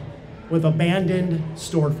checkerboard with abandoned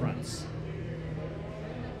storefronts.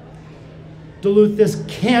 Duluth, this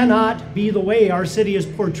cannot be the way our city is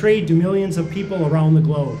portrayed to millions of people around the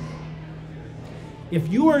globe.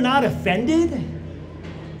 If you are not offended,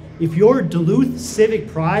 if your Duluth civic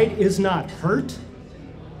pride is not hurt,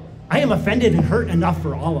 I am offended and hurt enough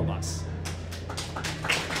for all of us.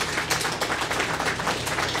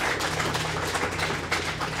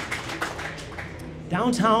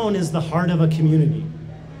 Downtown is the heart of a community.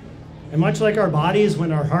 And much like our bodies,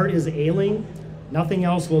 when our heart is ailing, nothing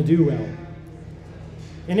else will do well.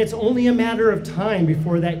 And it's only a matter of time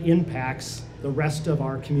before that impacts the rest of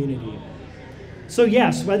our community. So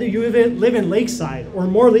yes, whether you live in Lakeside or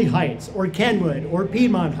Morley Heights or Kenwood or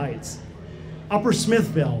Piedmont Heights, Upper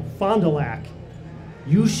Smithville, Fond du Lac,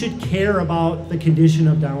 you should care about the condition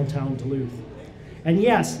of downtown Duluth. And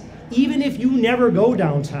yes, even if you never go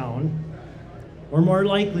downtown, or more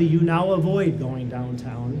likely you now avoid going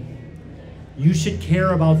downtown, you should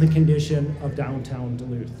care about the condition of downtown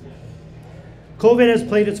Duluth. COVID has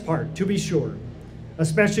played its part, to be sure,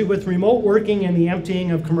 especially with remote working and the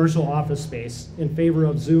emptying of commercial office space in favor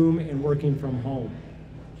of Zoom and working from home.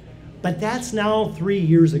 But that's now 3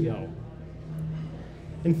 years ago.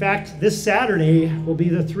 In fact, this Saturday will be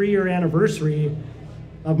the 3-year anniversary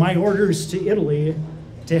of my orders to Italy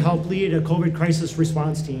to help lead a COVID crisis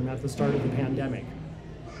response team at the start of the pandemic.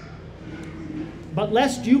 But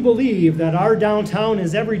lest you believe that our downtown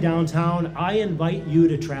is every downtown, I invite you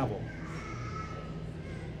to travel.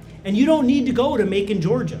 And you don't need to go to Macon,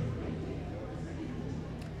 Georgia.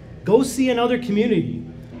 Go see another community,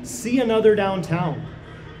 see another downtown.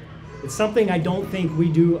 It's something I don't think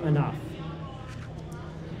we do enough.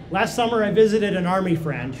 Last summer, I visited an Army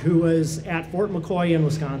friend who was at Fort McCoy in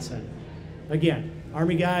Wisconsin. Again,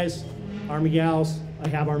 Army guys, Army gals, I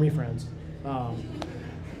have Army friends.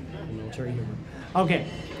 Military humor. Okay.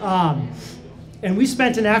 And we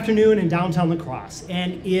spent an afternoon in downtown La Crosse,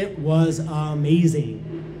 and it was amazing.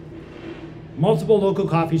 Multiple local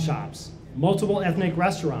coffee shops, multiple ethnic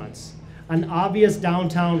restaurants, an obvious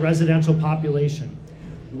downtown residential population,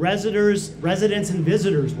 residents and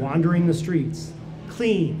visitors wandering the streets,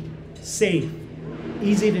 clean, safe,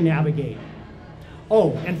 easy to navigate.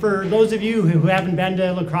 Oh, and for those of you who haven't been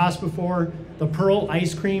to La Crosse before, the Pearl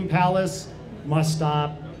Ice Cream Palace, must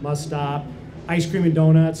stop, must stop. Ice cream and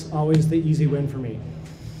donuts, always the easy win for me.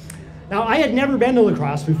 Now, I had never been to La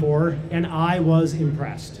Crosse before, and I was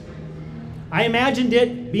impressed. I imagined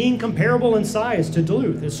it being comparable in size to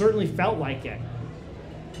Duluth. It certainly felt like it.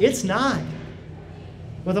 It's not.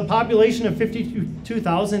 With a population of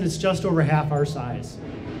 52,000, it's just over half our size.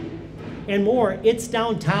 And more, its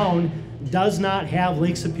downtown does not have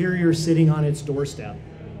Lake Superior sitting on its doorstep.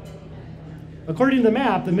 According to the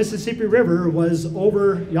map, the Mississippi River was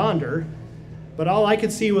over yonder, but all I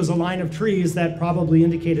could see was a line of trees that probably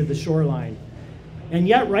indicated the shoreline. And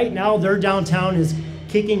yet, right now, their downtown is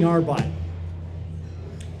kicking our butt.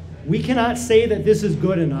 We cannot say that this is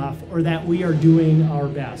good enough or that we are doing our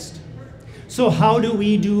best. So how do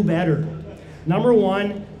we do better? Number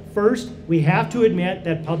one, first, we have to admit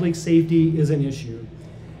that public safety is an issue,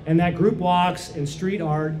 and that group walks and street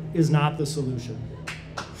art is not the solution.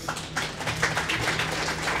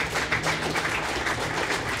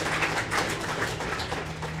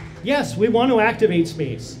 Yes, we want to activate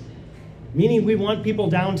space, meaning we want people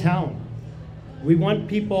downtown. We want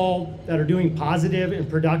people that are doing positive and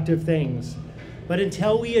productive things. But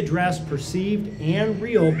until we address perceived and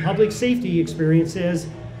real public safety experiences,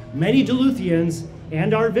 many Duluthians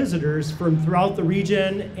and our visitors from throughout the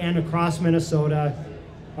region and across Minnesota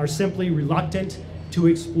are simply reluctant to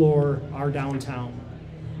explore our downtown.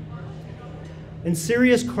 And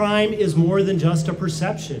serious crime is more than just a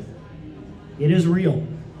perception. It is real.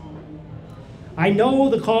 I know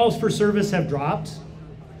the calls for service have dropped,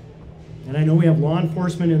 and I know we have law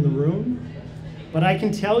enforcement in the room, but I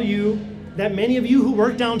can tell you that many of you who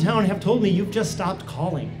work downtown have told me you've just stopped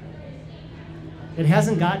calling. It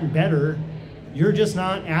hasn't gotten better. You're just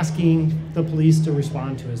not asking the police to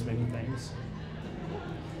respond to as many things.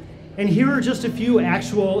 And here are just a few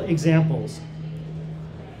actual examples.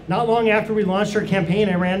 Not long after we launched our campaign,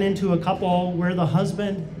 I ran into a couple where the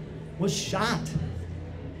husband was shot.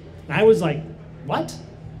 And I was like, what?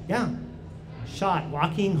 Yeah, shot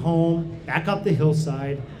walking home, back up the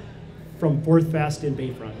hillside from Fourth Fest in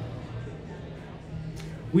Bayfront.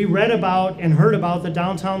 We read about and heard about the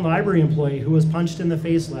downtown library employee who was punched in the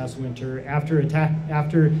face last winter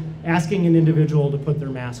after asking an individual to put their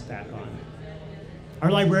mask back on. Our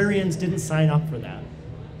librarians didn't sign up for that.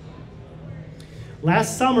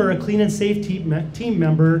 Last summer, a clean and safe team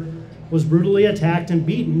member was brutally attacked and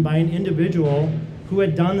beaten by an individual who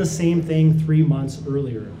had done the same thing 3 months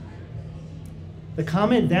earlier. The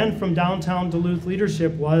comment then from downtown Duluth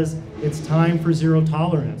leadership was, it's time for zero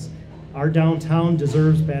tolerance. Our downtown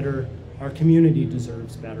deserves better. Our community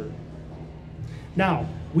deserves better. Now,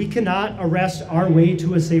 we cannot arrest our way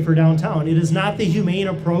to a safer downtown. It is not the humane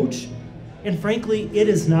approach, and frankly, it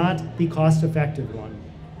is not the cost-effective one.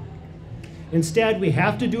 Instead, we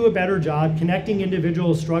have to do a better job connecting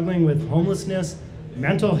individuals struggling with homelessness,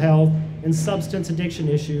 mental health, and substance addiction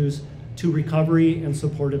issues to recovery and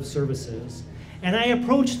supportive services. And I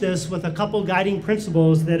approach this with a couple guiding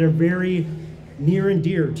principles that are very near and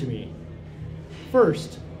dear to me.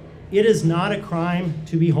 First, it is not a crime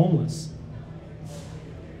to be homeless.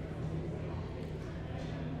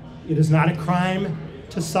 It is not a crime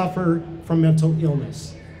to suffer from mental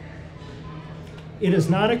illness. It is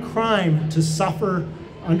not a crime to suffer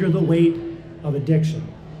under the weight of addiction.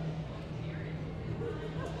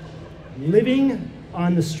 Living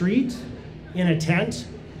on the street, in a tent,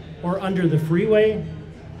 or under the freeway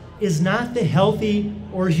is not the healthy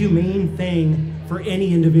or humane thing for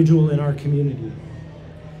any individual in our community,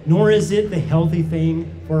 nor is it the healthy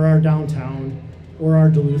thing for our downtown or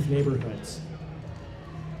our Duluth neighborhoods.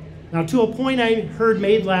 Now, to a point I heard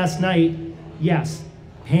made last night, yes,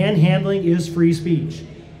 panhandling is free speech,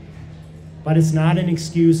 but it's not an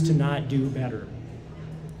excuse to not do better.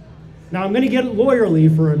 Now, I'm going to get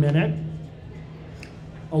lawyerly for a minute.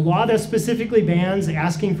 A law that specifically bans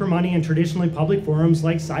asking for money in traditionally public forums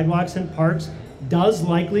like sidewalks and parks does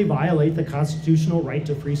likely violate the constitutional right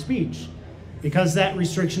to free speech because that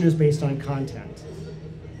restriction is based on content.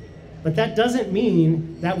 But that doesn't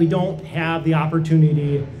mean that we don't have the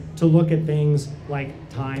opportunity to look at things like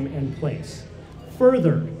time and place.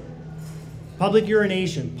 Further, public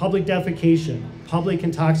urination, public defecation, public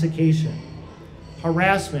intoxication,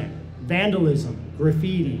 harassment, vandalism,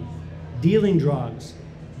 graffiti, dealing drugs,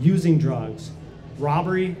 using drugs,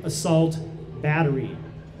 robbery, assault, battery.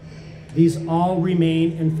 These all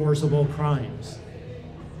remain enforceable crimes.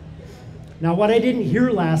 Now, what I didn't hear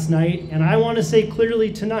last night, and I want to say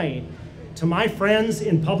clearly tonight, to my friends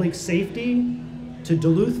in public safety, to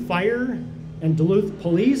Duluth Fire and Duluth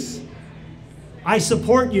Police, I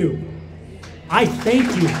support you. I thank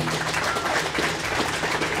you.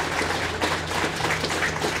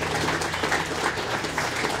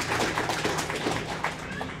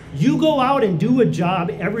 You go out and do a job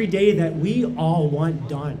every day that we all want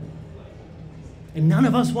done. And none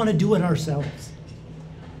of us want to do it ourselves.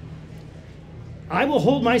 I will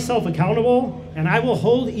hold myself accountable, and I will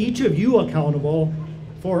hold each of you accountable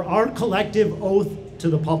for our collective oath to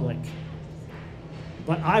the public.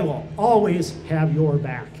 But I will always have your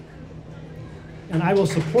back. And I will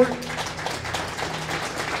support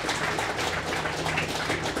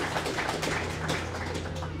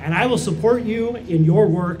you in your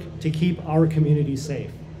work to keep our community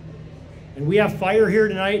safe. And we have fire here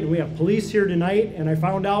tonight, and we have police here tonight, and I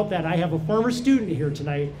found out that I have a former student here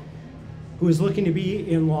tonight who is looking to be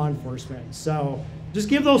in law enforcement. So just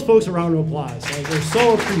give those folks a round of applause. They're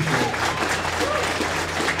so appreciated.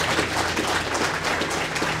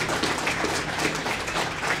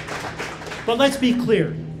 But let's be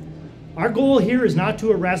clear. Our goal here is not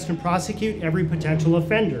to arrest and prosecute every potential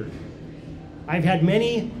offender. I've had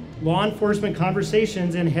many law enforcement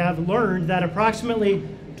conversations and have learned that approximately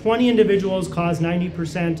 20 individuals cause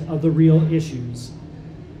 90% of the real issues.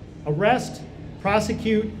 Arrest,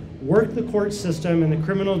 prosecute, work the court system and the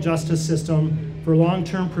criminal justice system for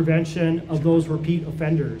long-term prevention of those repeat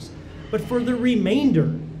offenders. But for the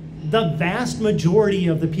remainder, the vast majority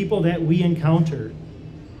of the people that we encounter,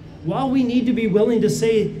 while we need to be willing to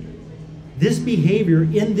say this behavior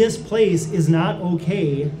in this place is not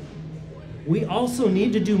okay, we also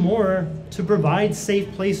need to do more to provide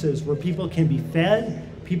safe places where people can be fed,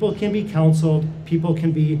 people can be counseled, people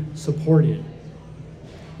can be supported.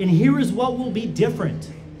 And here is what will be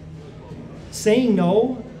different. Saying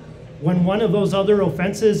no when one of those other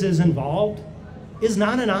offenses is involved is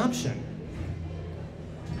not an option.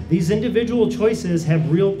 These individual choices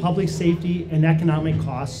have real public safety and economic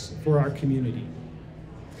costs for our community.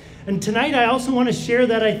 And tonight I also want to share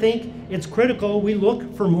that I think it's critical we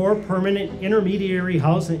look for more permanent intermediary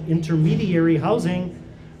housing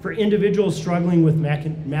for individuals struggling with meth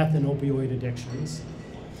and opioid addictions.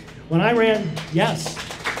 When I ran, yes,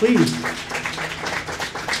 please.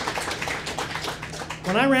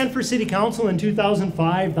 When I ran for city council in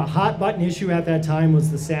 2005, the hot button issue at that time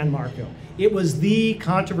was the San Marco. It was the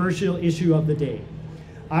controversial issue of the day.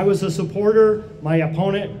 I was a supporter, my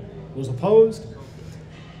opponent was opposed,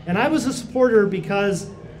 and I was a supporter because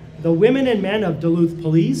the women and men of Duluth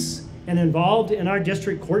Police and involved in our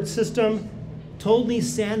district court system told me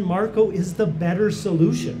San Marco is the better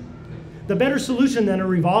solution. The better solution than a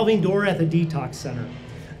revolving door at the detox center.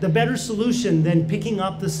 The better solution than picking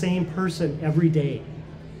up the same person every day.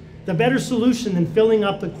 The better solution than filling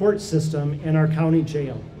up the court system in our county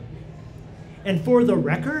jail. And for the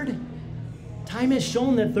record, time has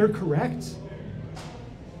shown that they're correct.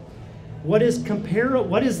 What is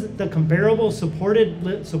the comparable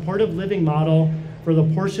supportive living model for the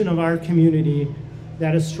portion of our community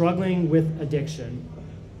that is struggling with addiction?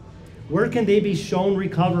 Where can they be shown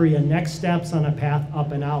recovery and next steps on a path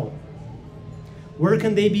up and out? Where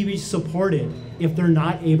can they be supported if they're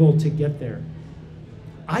not able to get there?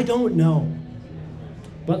 I don't know.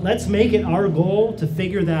 But let's make it our goal to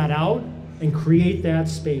figure that out and create that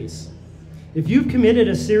space. If you've committed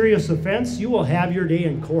a serious offense, you will have your day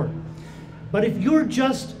in court. But if you're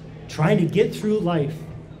just trying to get through life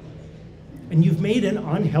and you've made an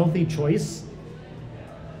unhealthy choice,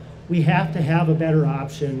 we have to have a better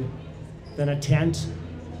option than a tent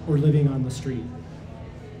or living on the street.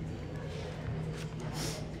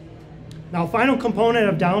 Now, final component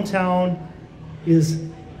of downtown is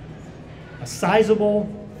a sizable,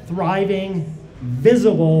 thriving,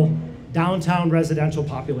 visible downtown residential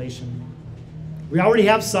population. We already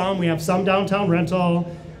have some. We have some downtown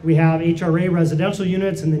rental. We have HRA residential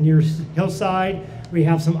units in the near hillside. We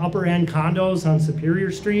have some upper end condos on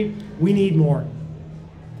Superior Street. We need more,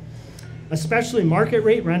 especially market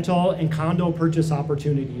rate rental and condo purchase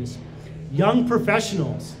opportunities. Young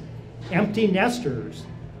professionals, empty nesters,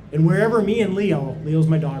 and wherever me and Leo's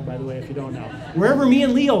my dog, by the way, if you don't know, wherever me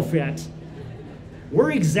and Leo fit,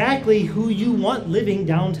 we're exactly who you want living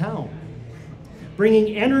downtown,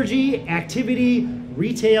 bringing energy, activity,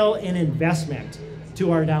 retail, and investment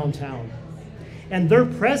to our downtown. And their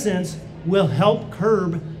presence will help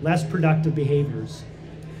curb less productive behaviors.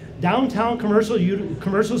 Downtown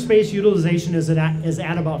commercial space utilization is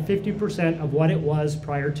at about 50% of what it was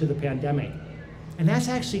prior to the pandemic. And that's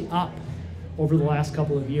actually up over the last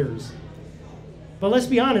couple of years. But let's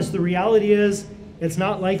be honest, the reality is it's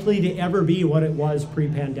not likely to ever be what it was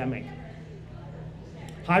pre-pandemic.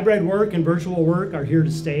 Hybrid work and virtual work are here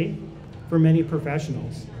to stay for many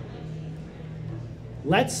professionals.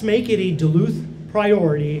 Let's make it a Duluth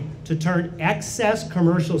priority to turn excess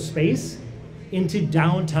commercial space into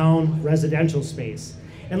downtown residential space.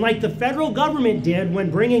 And like the federal government did when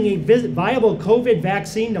bringing a viable COVID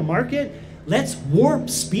vaccine to market, let's warp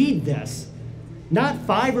speed this. Not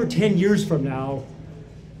 5 or 10 years from now,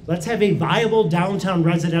 let's have a viable downtown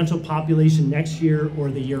residential population next year or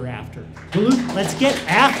the year after. Duluth, let's get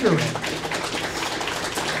after it.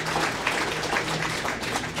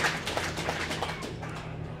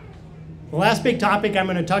 The last big topic I'm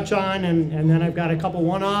going to touch on, and then I've got a couple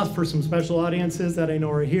one-offs for some special audiences that I know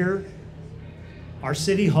are here, our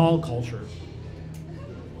City Hall culture.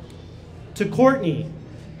 To Courtney,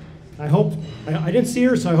 I didn't see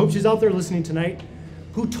her, so I hope she's out there listening tonight,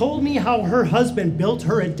 who told me how her husband built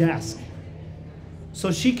her a desk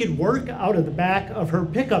so she could work out of the back of her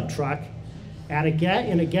pickup truck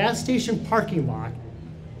in a gas station parking lot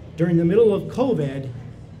during the middle of COVID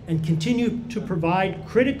and continue to provide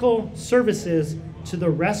critical services to the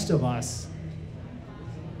rest of us.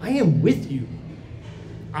 I am with you.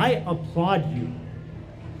 I applaud you.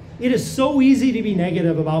 It is so easy to be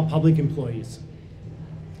negative about public employees.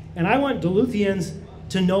 And I want Duluthians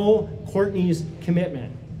to know Courtney's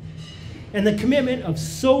commitment and the commitment of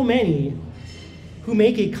so many who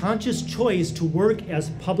make a conscious choice to work as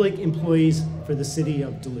public employees for the city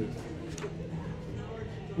of Duluth.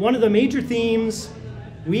 One of the major themes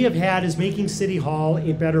we have had is making City Hall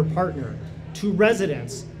a better partner to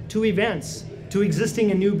residents, to events, to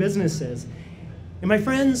existing and new businesses. And my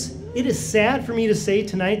friends, it is sad for me to say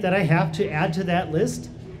tonight that I have to add to that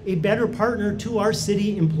list a better partner to our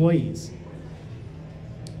city employees.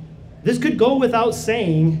 This could go without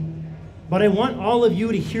saying, but I want all of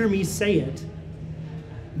you to hear me say it.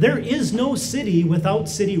 There is no city without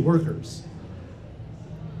city workers.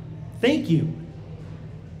 Thank you.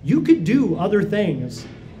 You could do other things,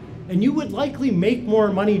 and you would likely make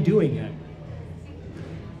more money doing it.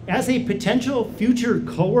 As a potential future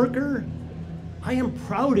coworker, I am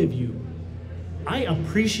proud of you. I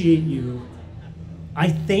appreciate you. I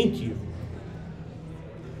thank you.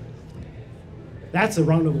 That's a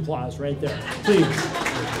round of applause right there, please.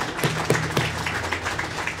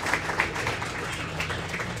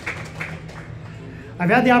 I've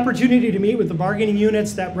had the opportunity to meet with the bargaining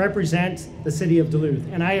units that represent the city of Duluth,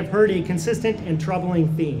 and I have heard a consistent and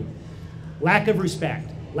troubling theme. Lack of respect,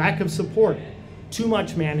 lack of support, too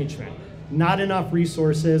much management, not enough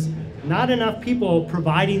resources, not enough people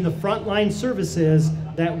providing the frontline services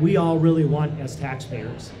that we all really want as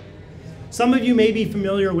taxpayers. Some of you may be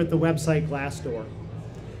familiar with the website Glassdoor.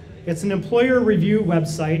 It's an employer review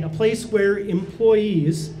website, a place where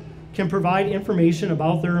employees can provide information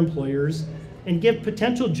about their employers and give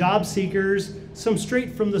potential job seekers some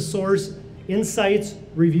straight from the source insights,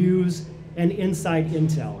 reviews, and inside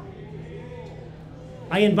intel.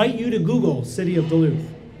 I invite you to Google City of Duluth.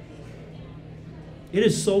 It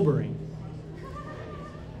is sobering.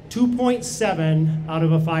 2.7 out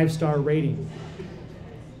of a 5-star rating.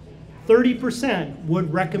 30%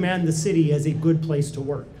 would recommend the city as a good place to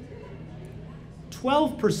work.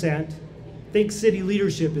 12% think city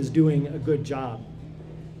leadership is doing a good job.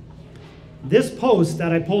 This post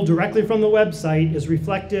that I pulled directly from the website is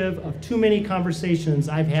reflective of too many conversations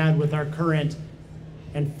I've had with our current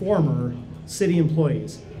and former city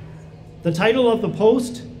employees. The title of the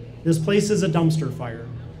post, "This place is a dumpster fire."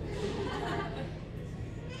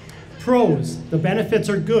 Pros, the benefits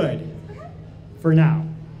are good for now.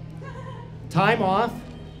 Time off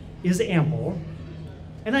is ample.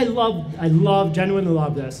 And I genuinely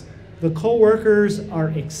love this. The coworkers are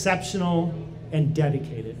exceptional and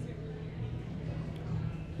dedicated.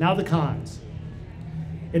 Now the cons.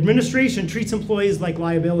 Administration treats employees like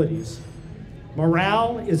liabilities.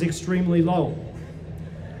 Morale is extremely low.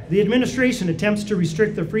 The administration attempts to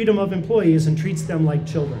restrict the freedom of employees and treats them like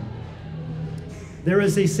children. There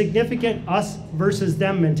is a significant us versus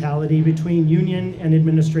them mentality between union and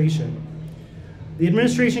administration. The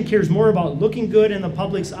administration cares more about looking good in the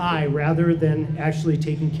public's eye rather than actually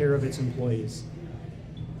taking care of its employees.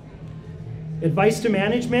 Advice to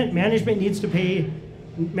management: management needs to pay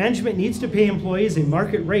employees a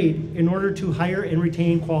market rate in order to hire and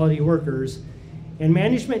retain quality workers, and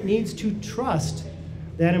management needs to trust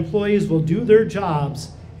that employees will do their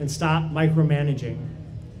jobs and stop micromanaging.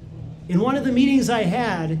 In one of the meetings I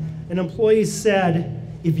had, an employee said,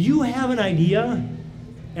 if you have an idea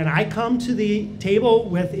and I come to the table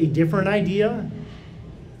with a different idea,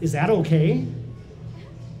 is that okay?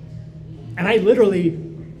 And I literally,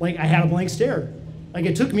 I had a blank stare.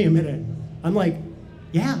 It took me a minute. I'm like,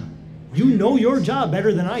 yeah, you know your job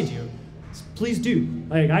better than I do. Please do.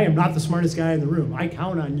 I am not the smartest guy in the room. I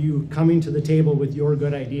count on you coming to the table with your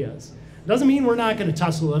good ideas. It doesn't mean we're not going to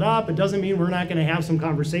tussle it up. It doesn't mean we're not going to have some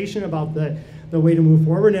conversation about the way to move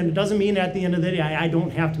forward. And it doesn't mean at the end of the day, I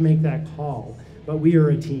don't have to make that call. But we are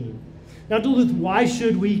a team. Now, Duluth, why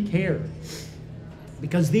should we care?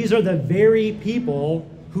 Because these are the very people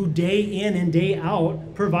who day in and day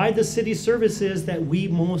out provide the city services that we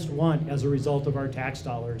most want as a result of our tax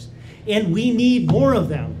dollars. And we need more of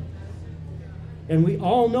them. And we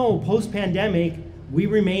all know post-pandemic, we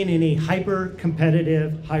remain in a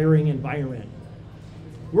hyper-competitive hiring environment.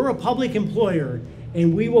 We're a public employer,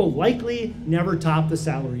 and we will likely never top the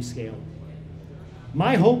salary scale.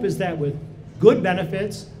 My hope is that with good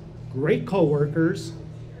benefits, great coworkers,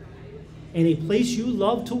 and a place you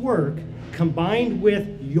love to work, combined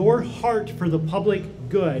with your heart for the public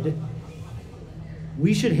good,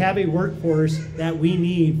 we should have a workforce that we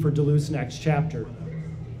need for Duluth's next chapter.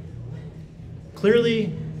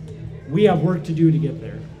 Clearly, we have work to do to get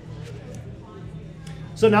there.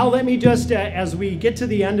 So now let me just, as we get to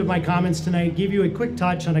the end of my comments tonight, give you a quick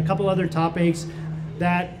touch on a couple other topics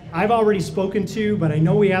that I've already spoken to, but I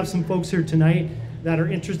know we have some folks here tonight that are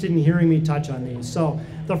interested in hearing me touch on these. So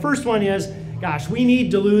the first one is, gosh, we need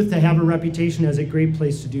Duluth to have a reputation as a great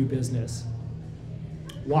place to do business.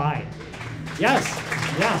 Why? Yes,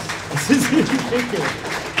 this is ridiculous.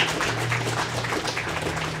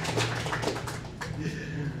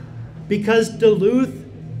 Because Duluth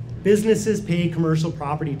businesses pay commercial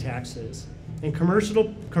property taxes, and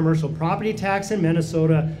commercial property tax in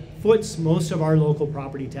Minnesota foots most of our local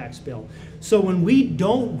property tax bill. So when we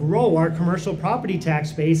don't grow our commercial property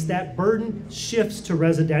tax base, that burden shifts to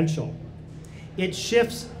residential. It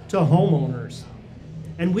shifts to homeowners.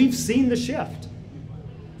 And we've seen the shift.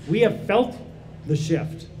 We have felt the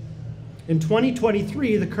shift. In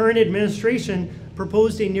 2023, the current administration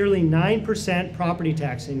proposed a nearly 9% property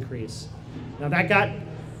tax increase. Now that got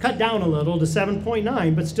cut down a little to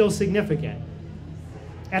 7.9, but still significant.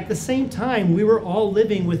 At the same time, we were all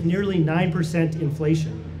living with nearly 9%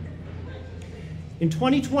 inflation. In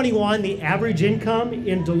 2021, the average income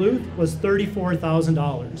in Duluth was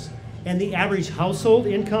 $34,000, and the average household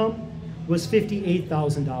income was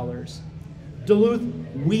 $58,000. Duluth,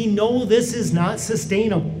 we know this is not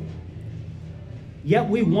sustainable. Yet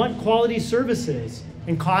we want quality services,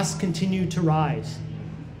 and costs continue to rise.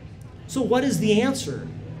 So what is the answer?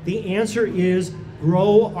 The answer is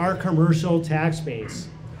grow our commercial tax base.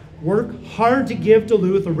 Work hard to give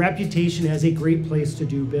Duluth a reputation as a great place to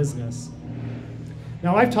do business.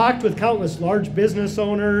 Now, I've talked with countless large business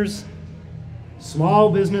owners,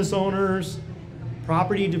 small business owners,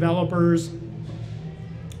 property developers.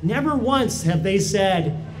 Never once have they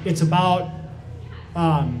said it's about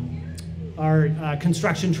our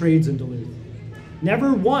construction trades in Duluth.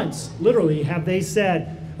 Never once, literally, have they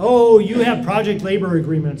said, oh, you have project labor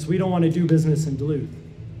agreements, we don't want to do business in Duluth.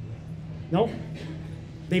 Nope.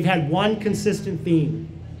 They've had one consistent theme.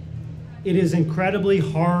 It is incredibly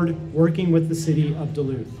hard working with the city of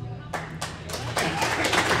Duluth.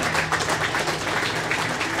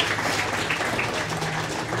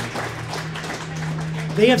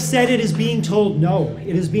 They have said it is being told no.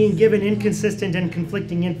 It is being given inconsistent and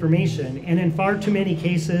conflicting information, and in far too many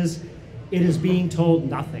cases, it is being told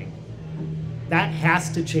nothing. That has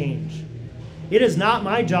to change. It is not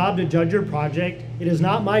my job to judge your project. It is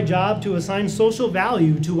not my job to assign social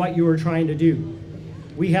value to what you are trying to do.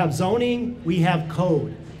 We have zoning, we have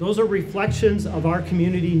code. Those are reflections of our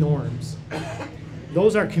community norms.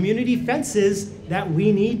 Those are community fences that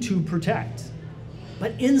we need to protect.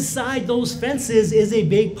 But inside those fences is a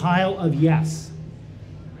big pile of yes.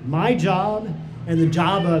 My job and the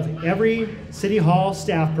job of every City Hall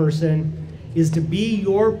staff person is to be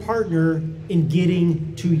your partner in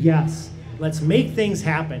getting to yes. Let's make things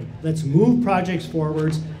happen. Let's move projects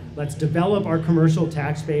forwards. Let's develop our commercial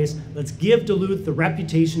tax base. Let's give Duluth the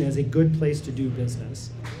reputation as a good place to do business.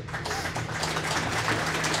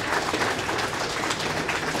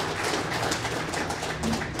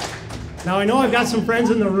 Now, I know I've got some friends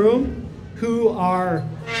in the room who are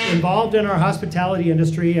involved in our hospitality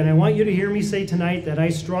industry, and I want you to hear me say tonight that I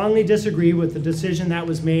strongly disagree with the decision that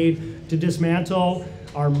was made to dismantle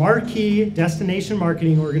our marquee destination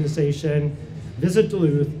marketing organization, Visit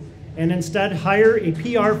Duluth, and instead hire a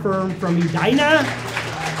PR firm from Edina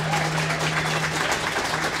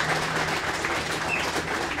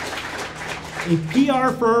a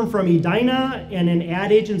PR firm from Edina, and an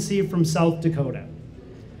ad agency from South Dakota.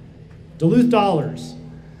 Duluth dollars.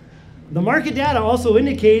 The market data also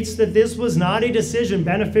indicates that this was not a decision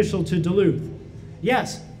beneficial to Duluth.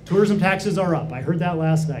 Yes, tourism taxes are up. I heard that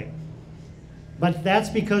last night. But that's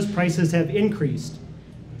because prices have increased.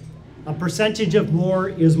 A percentage of more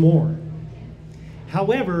is more.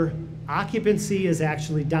 However, occupancy is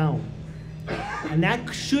actually down. And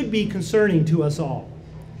that should be concerning to us all.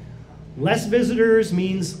 Less visitors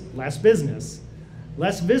means less business.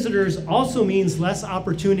 Less visitors also means less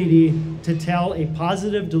opportunity to tell a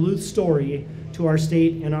positive Duluth story to our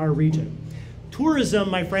state and our region. Tourism,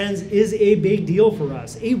 my friends, is a big deal for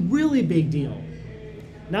us, a really big deal.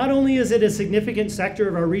 Not only is it a significant sector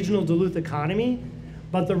of our regional Duluth economy,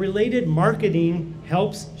 but the related marketing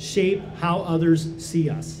helps shape how others see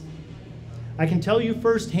us. I can tell you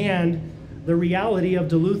firsthand the reality of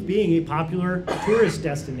Duluth being a popular tourist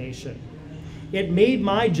destination. It made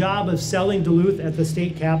my job of selling Duluth at the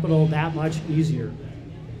state capitol that much easier.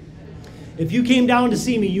 If you came down to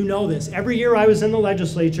see me, you know this. Every year I was in the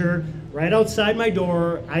legislature, right outside my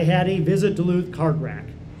door, I had a Visit Duluth card rack.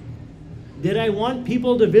 Did I want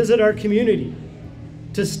people to visit our community,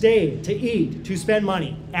 to stay, to eat, to spend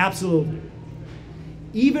money? Absolutely.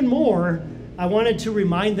 Even more, I wanted to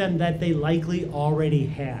remind them that they likely already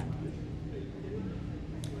had.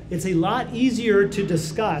 It's a lot easier to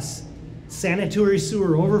discuss sanitary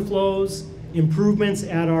sewer overflows, improvements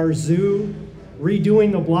at our zoo,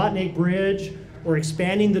 redoing the Blotnick Bridge, or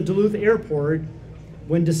expanding the Duluth Airport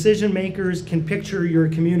when decision makers can picture your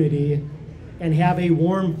community and have a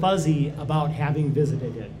warm fuzzy about having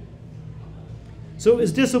visited it. So it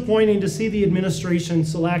was disappointing to see the administration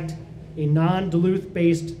select a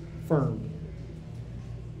non-Duluth-based firm.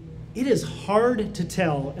 It is hard to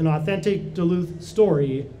tell an authentic Duluth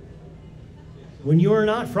story when you are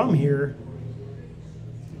not from here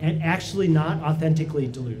and actually not authentically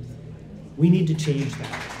Duluth. We need to change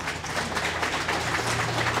that.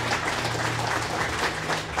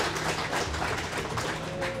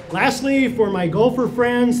 Lastly, for my golfer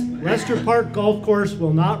friends, Lester Park Golf Course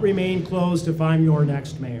will not remain closed if I'm your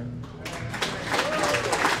next mayor.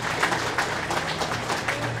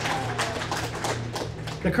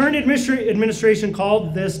 The current administration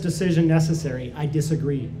called this decision necessary. I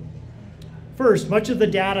disagree. First, much of the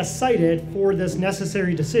data cited for this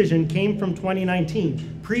necessary decision came from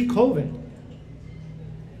 2019, pre-COVID.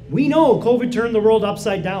 We know COVID turned the world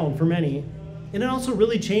upside down for many, and it also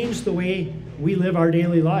really changed the way we live our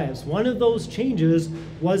daily lives. One of those changes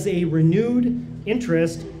was a renewed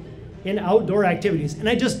interest in outdoor activities.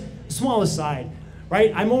 And small aside,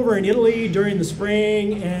 right? I'm over in Italy during the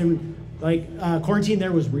spring, and quarantine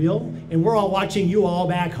there was real, and we're all watching you all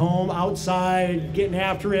back home outside getting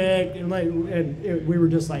after it, and we were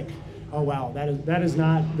just like, oh wow, that is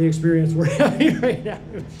not the experience we're having right now.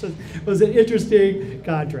 It was an interesting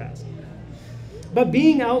contrast. But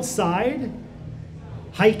being outside,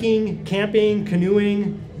 hiking, camping,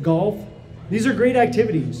 canoeing, golf, these are great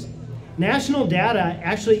activities. National data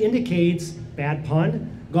actually indicates, bad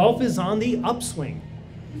pun, golf is on the upswing.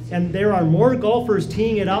 And there are more golfers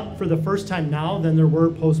teeing it up for the first time now than there were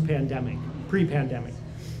post-pandemic, pre-pandemic.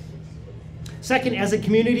 Second, as a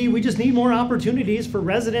community, we just need more opportunities for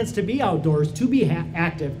residents to be outdoors, to be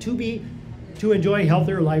active, to enjoy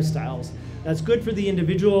healthier lifestyles. That's good for the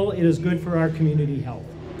individual, it is good for our community health.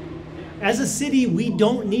 As a city, we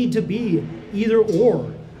don't need to be either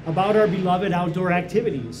or about our beloved outdoor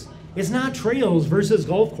activities. It's not trails versus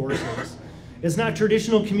golf courses. It's not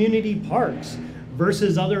traditional community parks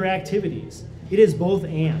versus other activities. It is both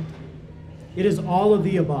and. It is all of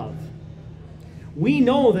the above. We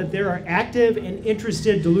know that there are active and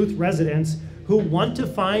interested Duluth residents who want to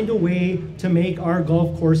find a way to make our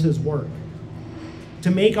golf courses work,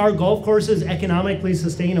 to make our golf courses economically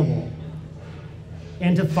sustainable,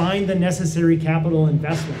 and to find the necessary capital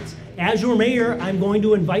investments. As your mayor, I'm going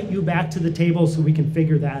to invite you back to the table so we can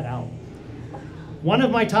figure that out. One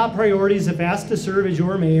of my top priorities, if asked to serve as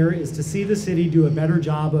your mayor, is to see the city do a better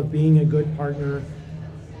job of being a good partner.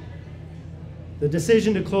 The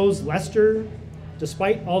decision to close Lester,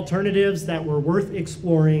 despite alternatives that were worth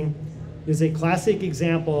exploring, is a classic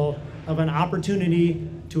example of an opportunity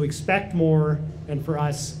to expect more and for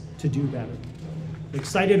us to do better. I'm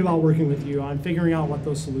excited about working with you on figuring out what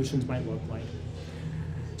those solutions might look like.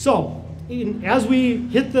 So, as we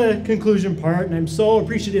hit the conclusion part, and I'm so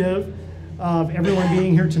appreciative of everyone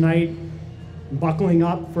being here tonight, and buckling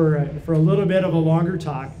up for a little bit of a longer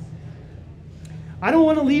talk, I don't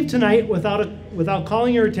want to leave tonight without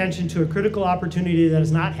calling your attention to a critical opportunity that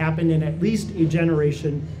has not happened in at least a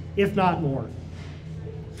generation, if not more.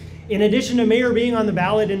 In addition to mayor being on the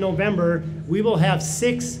ballot in November, we will have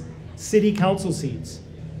 6 city council seats.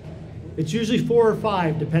 It's usually 4 or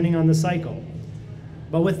 5, depending on the cycle.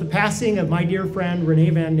 But with the passing of my dear friend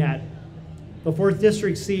Renee Van Nett, the 4th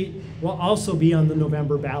district seat will also be on the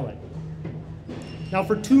November ballot. Now,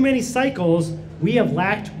 for too many cycles, we have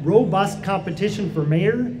lacked robust competition for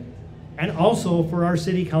mayor and also for our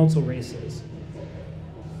city council races.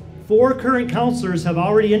 4 current councilors have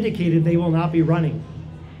already indicated they will not be running.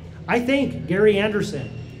 I thank Gary Anderson,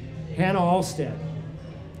 Hannah Alstead,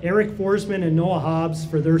 Eric Forsman, and Noah Hobbs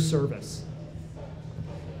for their service.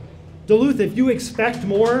 Duluth, if you expect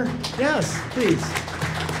more, yes, please.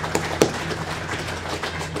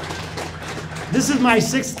 This is my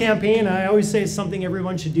 6th campaign. I always say it's something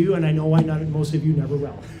everyone should do, and I know why not most of you never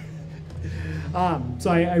will.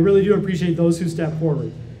 So I really do appreciate those who step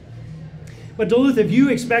forward. But Duluth, if you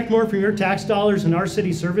expect more from your tax dollars and our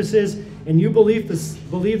city services, and you believe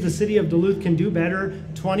the city of Duluth can do better,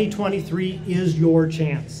 2023 is your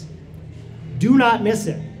chance. Do not miss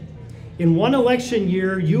it. In one election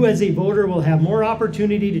year, you as a voter will have more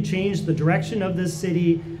opportunity to change the direction of this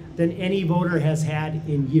city than any voter has had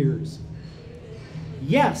in years.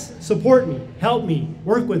 Yes, support me, help me,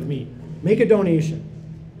 work with me, make a donation.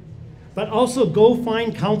 But also go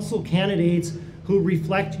find council candidates who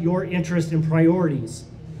reflect your interest and priorities,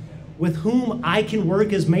 with whom I can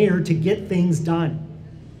work as mayor to get things done.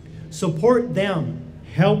 Support them,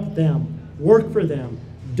 help them, work for them,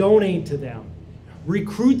 donate to them,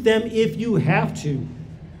 recruit them if you have to.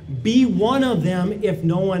 Be one of them if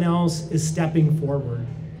no one else is stepping forward.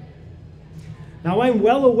 Now, I'm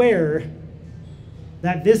well aware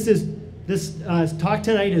that this talk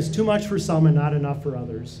tonight is too much for some and not enough for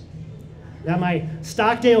others. That my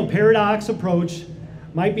Stockdale paradox approach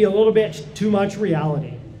might be a little bit too much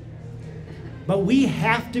reality. But we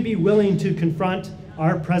have to be willing to confront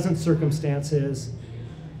our present circumstances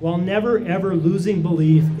while never ever losing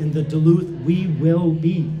belief in the Duluth we will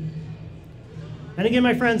be. And again,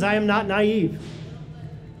 my friends, I am not naive.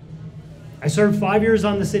 I served 5 years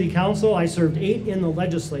on the city council. I served 8 in the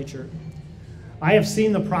legislature. I have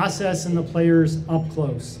seen the process and the players up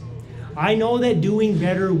close. I know that doing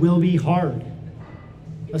better will be hard,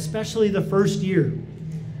 especially the first year,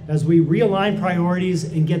 as we realign priorities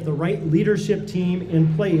and get the right leadership team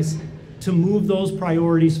in place to move those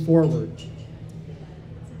priorities forward.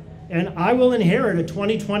 And I will inherit a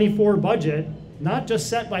 2024 budget, not just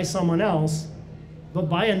set by someone else, but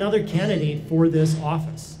by another candidate for this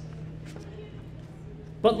office.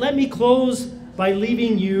 But let me close by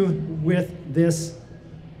leaving you with this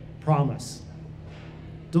promise.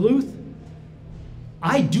 Duluth,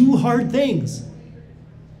 I do hard things.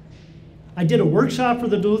 I did a workshop for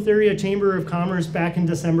the Duluth Area Chamber of Commerce back in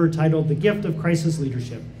December titled The Gift of Crisis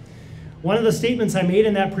Leadership. One of the statements I made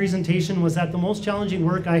in that presentation was that the most challenging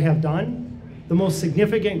work I have done, the most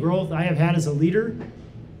significant growth I have had as a leader,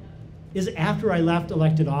 is after I left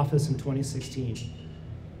elected office in 2016.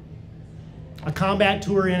 A combat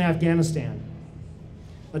tour in Afghanistan,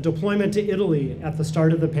 a deployment to Italy at the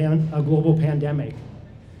start of a global pandemic,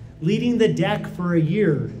 leading the deck for a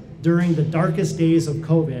year during the darkest days of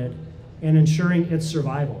COVID and ensuring its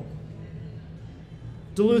survival.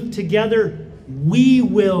 Duluth, together, we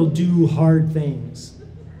will do hard things.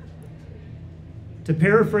 To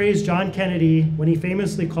paraphrase John Kennedy, when he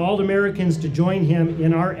famously called Americans to join him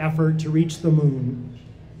in our effort to reach the moon,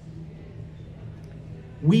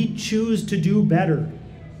 we choose to do better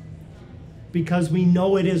because we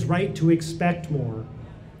know it is right to expect more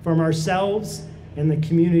from ourselves and the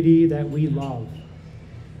community that we love.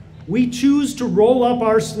 We choose to roll up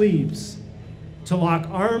our sleeves, to lock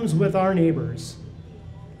arms with our neighbors,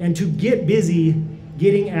 and to get busy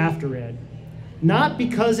getting after it. Not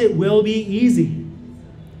because it will be easy,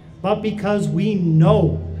 but because we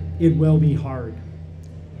know it will be hard.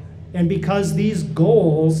 And because these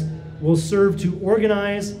goals will serve to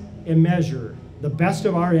organize and measure the best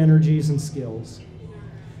of our energies and skills.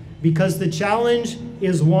 Because the challenge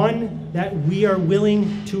is one that we are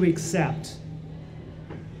willing to accept.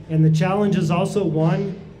 And the challenge is also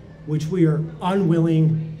one which we are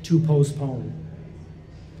unwilling to postpone.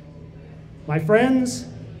 My friends,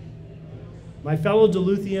 my fellow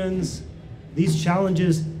Duluthians, these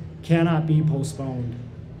challenges cannot be postponed.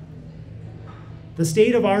 The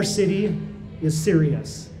state of our city is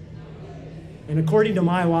serious. And according to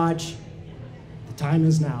my watch, the time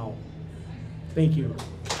is now. Thank you.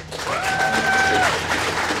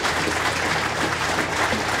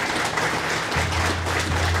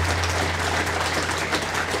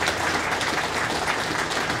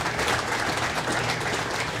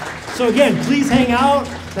 So again, please hang out.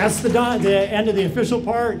 That's the end of the official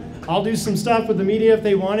part. I'll do some stuff with the media if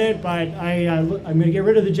they want it, but I'm going to get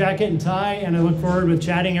rid of the jacket and tie, and I look forward with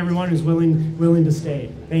chatting everyone who's willing to stay.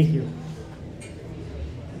 Thank you.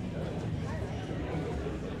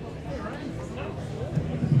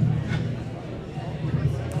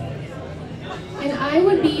 And I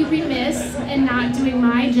would be remiss in not doing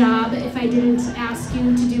my job if I didn't ask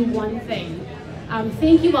you to do one thing.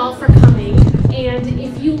 Thank you all for coming, and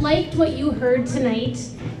if you liked what you heard tonight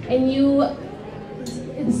and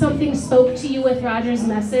something spoke to you with Roger's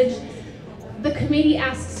message, the committee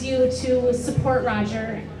asks you to support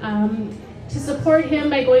Roger. To support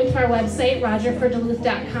him by going to our website,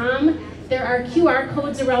 rogerforduluth.com. There are QR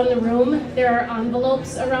codes around the room. There are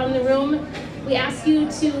envelopes around the room. We ask you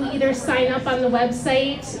to either sign up on the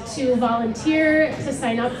website, to volunteer, to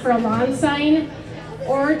sign up for a lawn sign,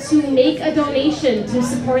 or to make a donation to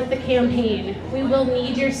support the campaign. We will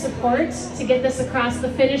need your support to get this across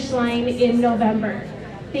the finish line in November.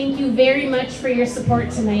 Thank you very much for your support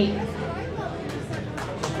tonight.